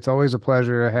been, it's always a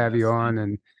pleasure to have you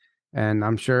on. And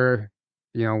I'm sure,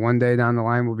 you know, one day down the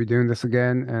line, we'll be doing this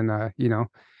again. And, you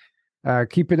know,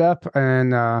 keep it up.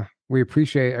 And we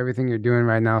appreciate everything you're doing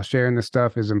right now. Sharing this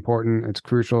stuff is important. It's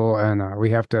crucial. And we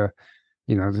have to,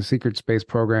 you know, the secret space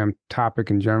program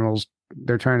topic in general,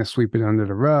 they're trying to sweep it under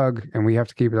the rug, and we have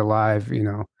to keep it alive. You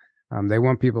know, they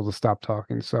want people to stop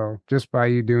talking. So just by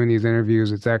you doing these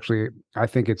interviews, it's actually, I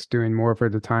think it's doing more for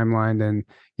the timeline than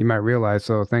you might realize.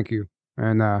 So thank you.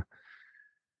 And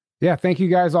yeah, thank you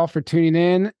guys all for tuning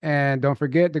in. And don't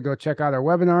forget to go check out our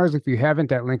webinars. If you haven't,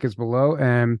 that link is below.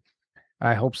 And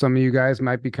I hope some of you guys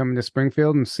might be coming to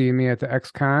Springfield and seeing me at the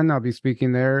XCon. I'll be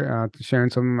speaking there,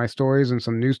 sharing some of my stories and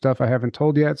some new stuff I haven't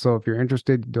told yet. So if you're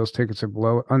interested, those tickets are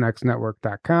below on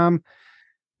xnetwork.com.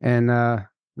 And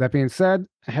that being said,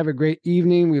 have a great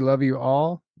evening. We love you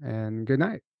all, and good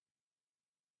night.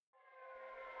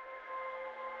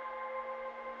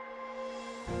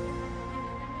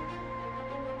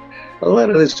 A lot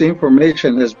of this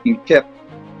information has been kept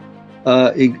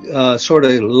sort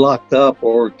of locked up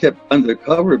or kept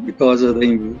undercover because of the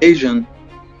invasion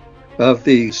of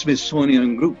the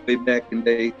Smithsonian group way back in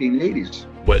the 1880s.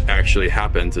 What actually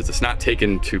happens is it's not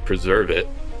taken to preserve it,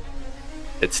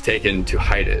 it's taken to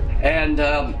hide it. And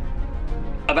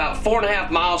about 4.5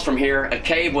 miles from here, a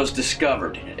cave was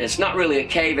discovered. It's not really a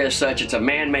cave as such, it's a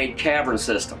man-made cavern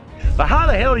system. But how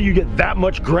the hell do you get that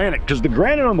much granite? Because the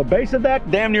granite on the base of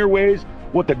that damn near weighs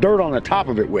what the dirt on the top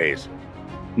of it weighs.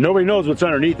 Nobody knows what's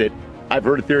underneath it. I've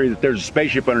heard a theory that there's a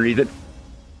spaceship underneath it.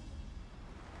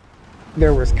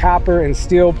 There was copper and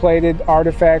steel plated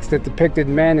artifacts that depicted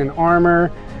men in armor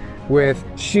with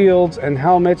shields and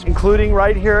helmets. Including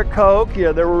right here at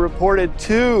Cahokia, there were reported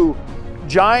 2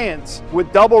 giants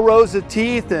with double rows of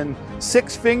teeth and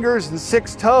 6 fingers and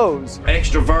 6 toes.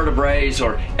 Extra vertebrae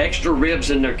or extra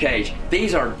ribs in their cage.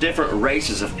 These are different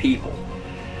races of people.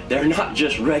 They're not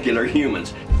just regular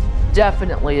humans.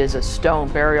 Definitely is a stone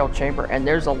burial chamber, and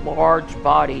there's a large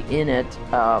body in it,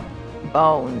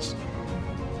 bones.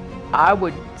 I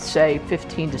would say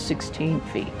 15 to 16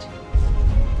 feet.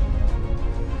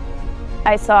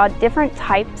 I saw different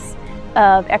types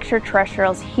of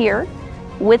extraterrestrials here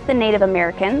with the Native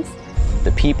Americans.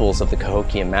 The peoples of the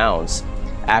Cahokia Mounds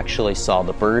actually saw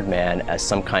the Birdman as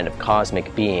some kind of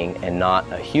cosmic being and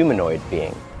not a humanoid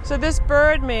being. So this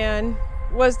Birdman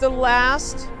was the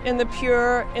last and the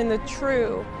pure and the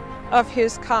true of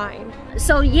his kind.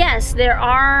 So yes, there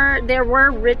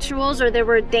were rituals, or there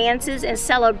were dances and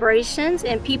celebrations,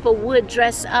 and people would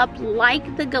dress up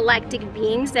like the galactic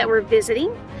beings that were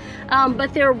visiting.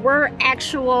 But there were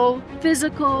actual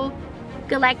physical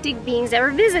galactic beings that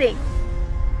were visiting.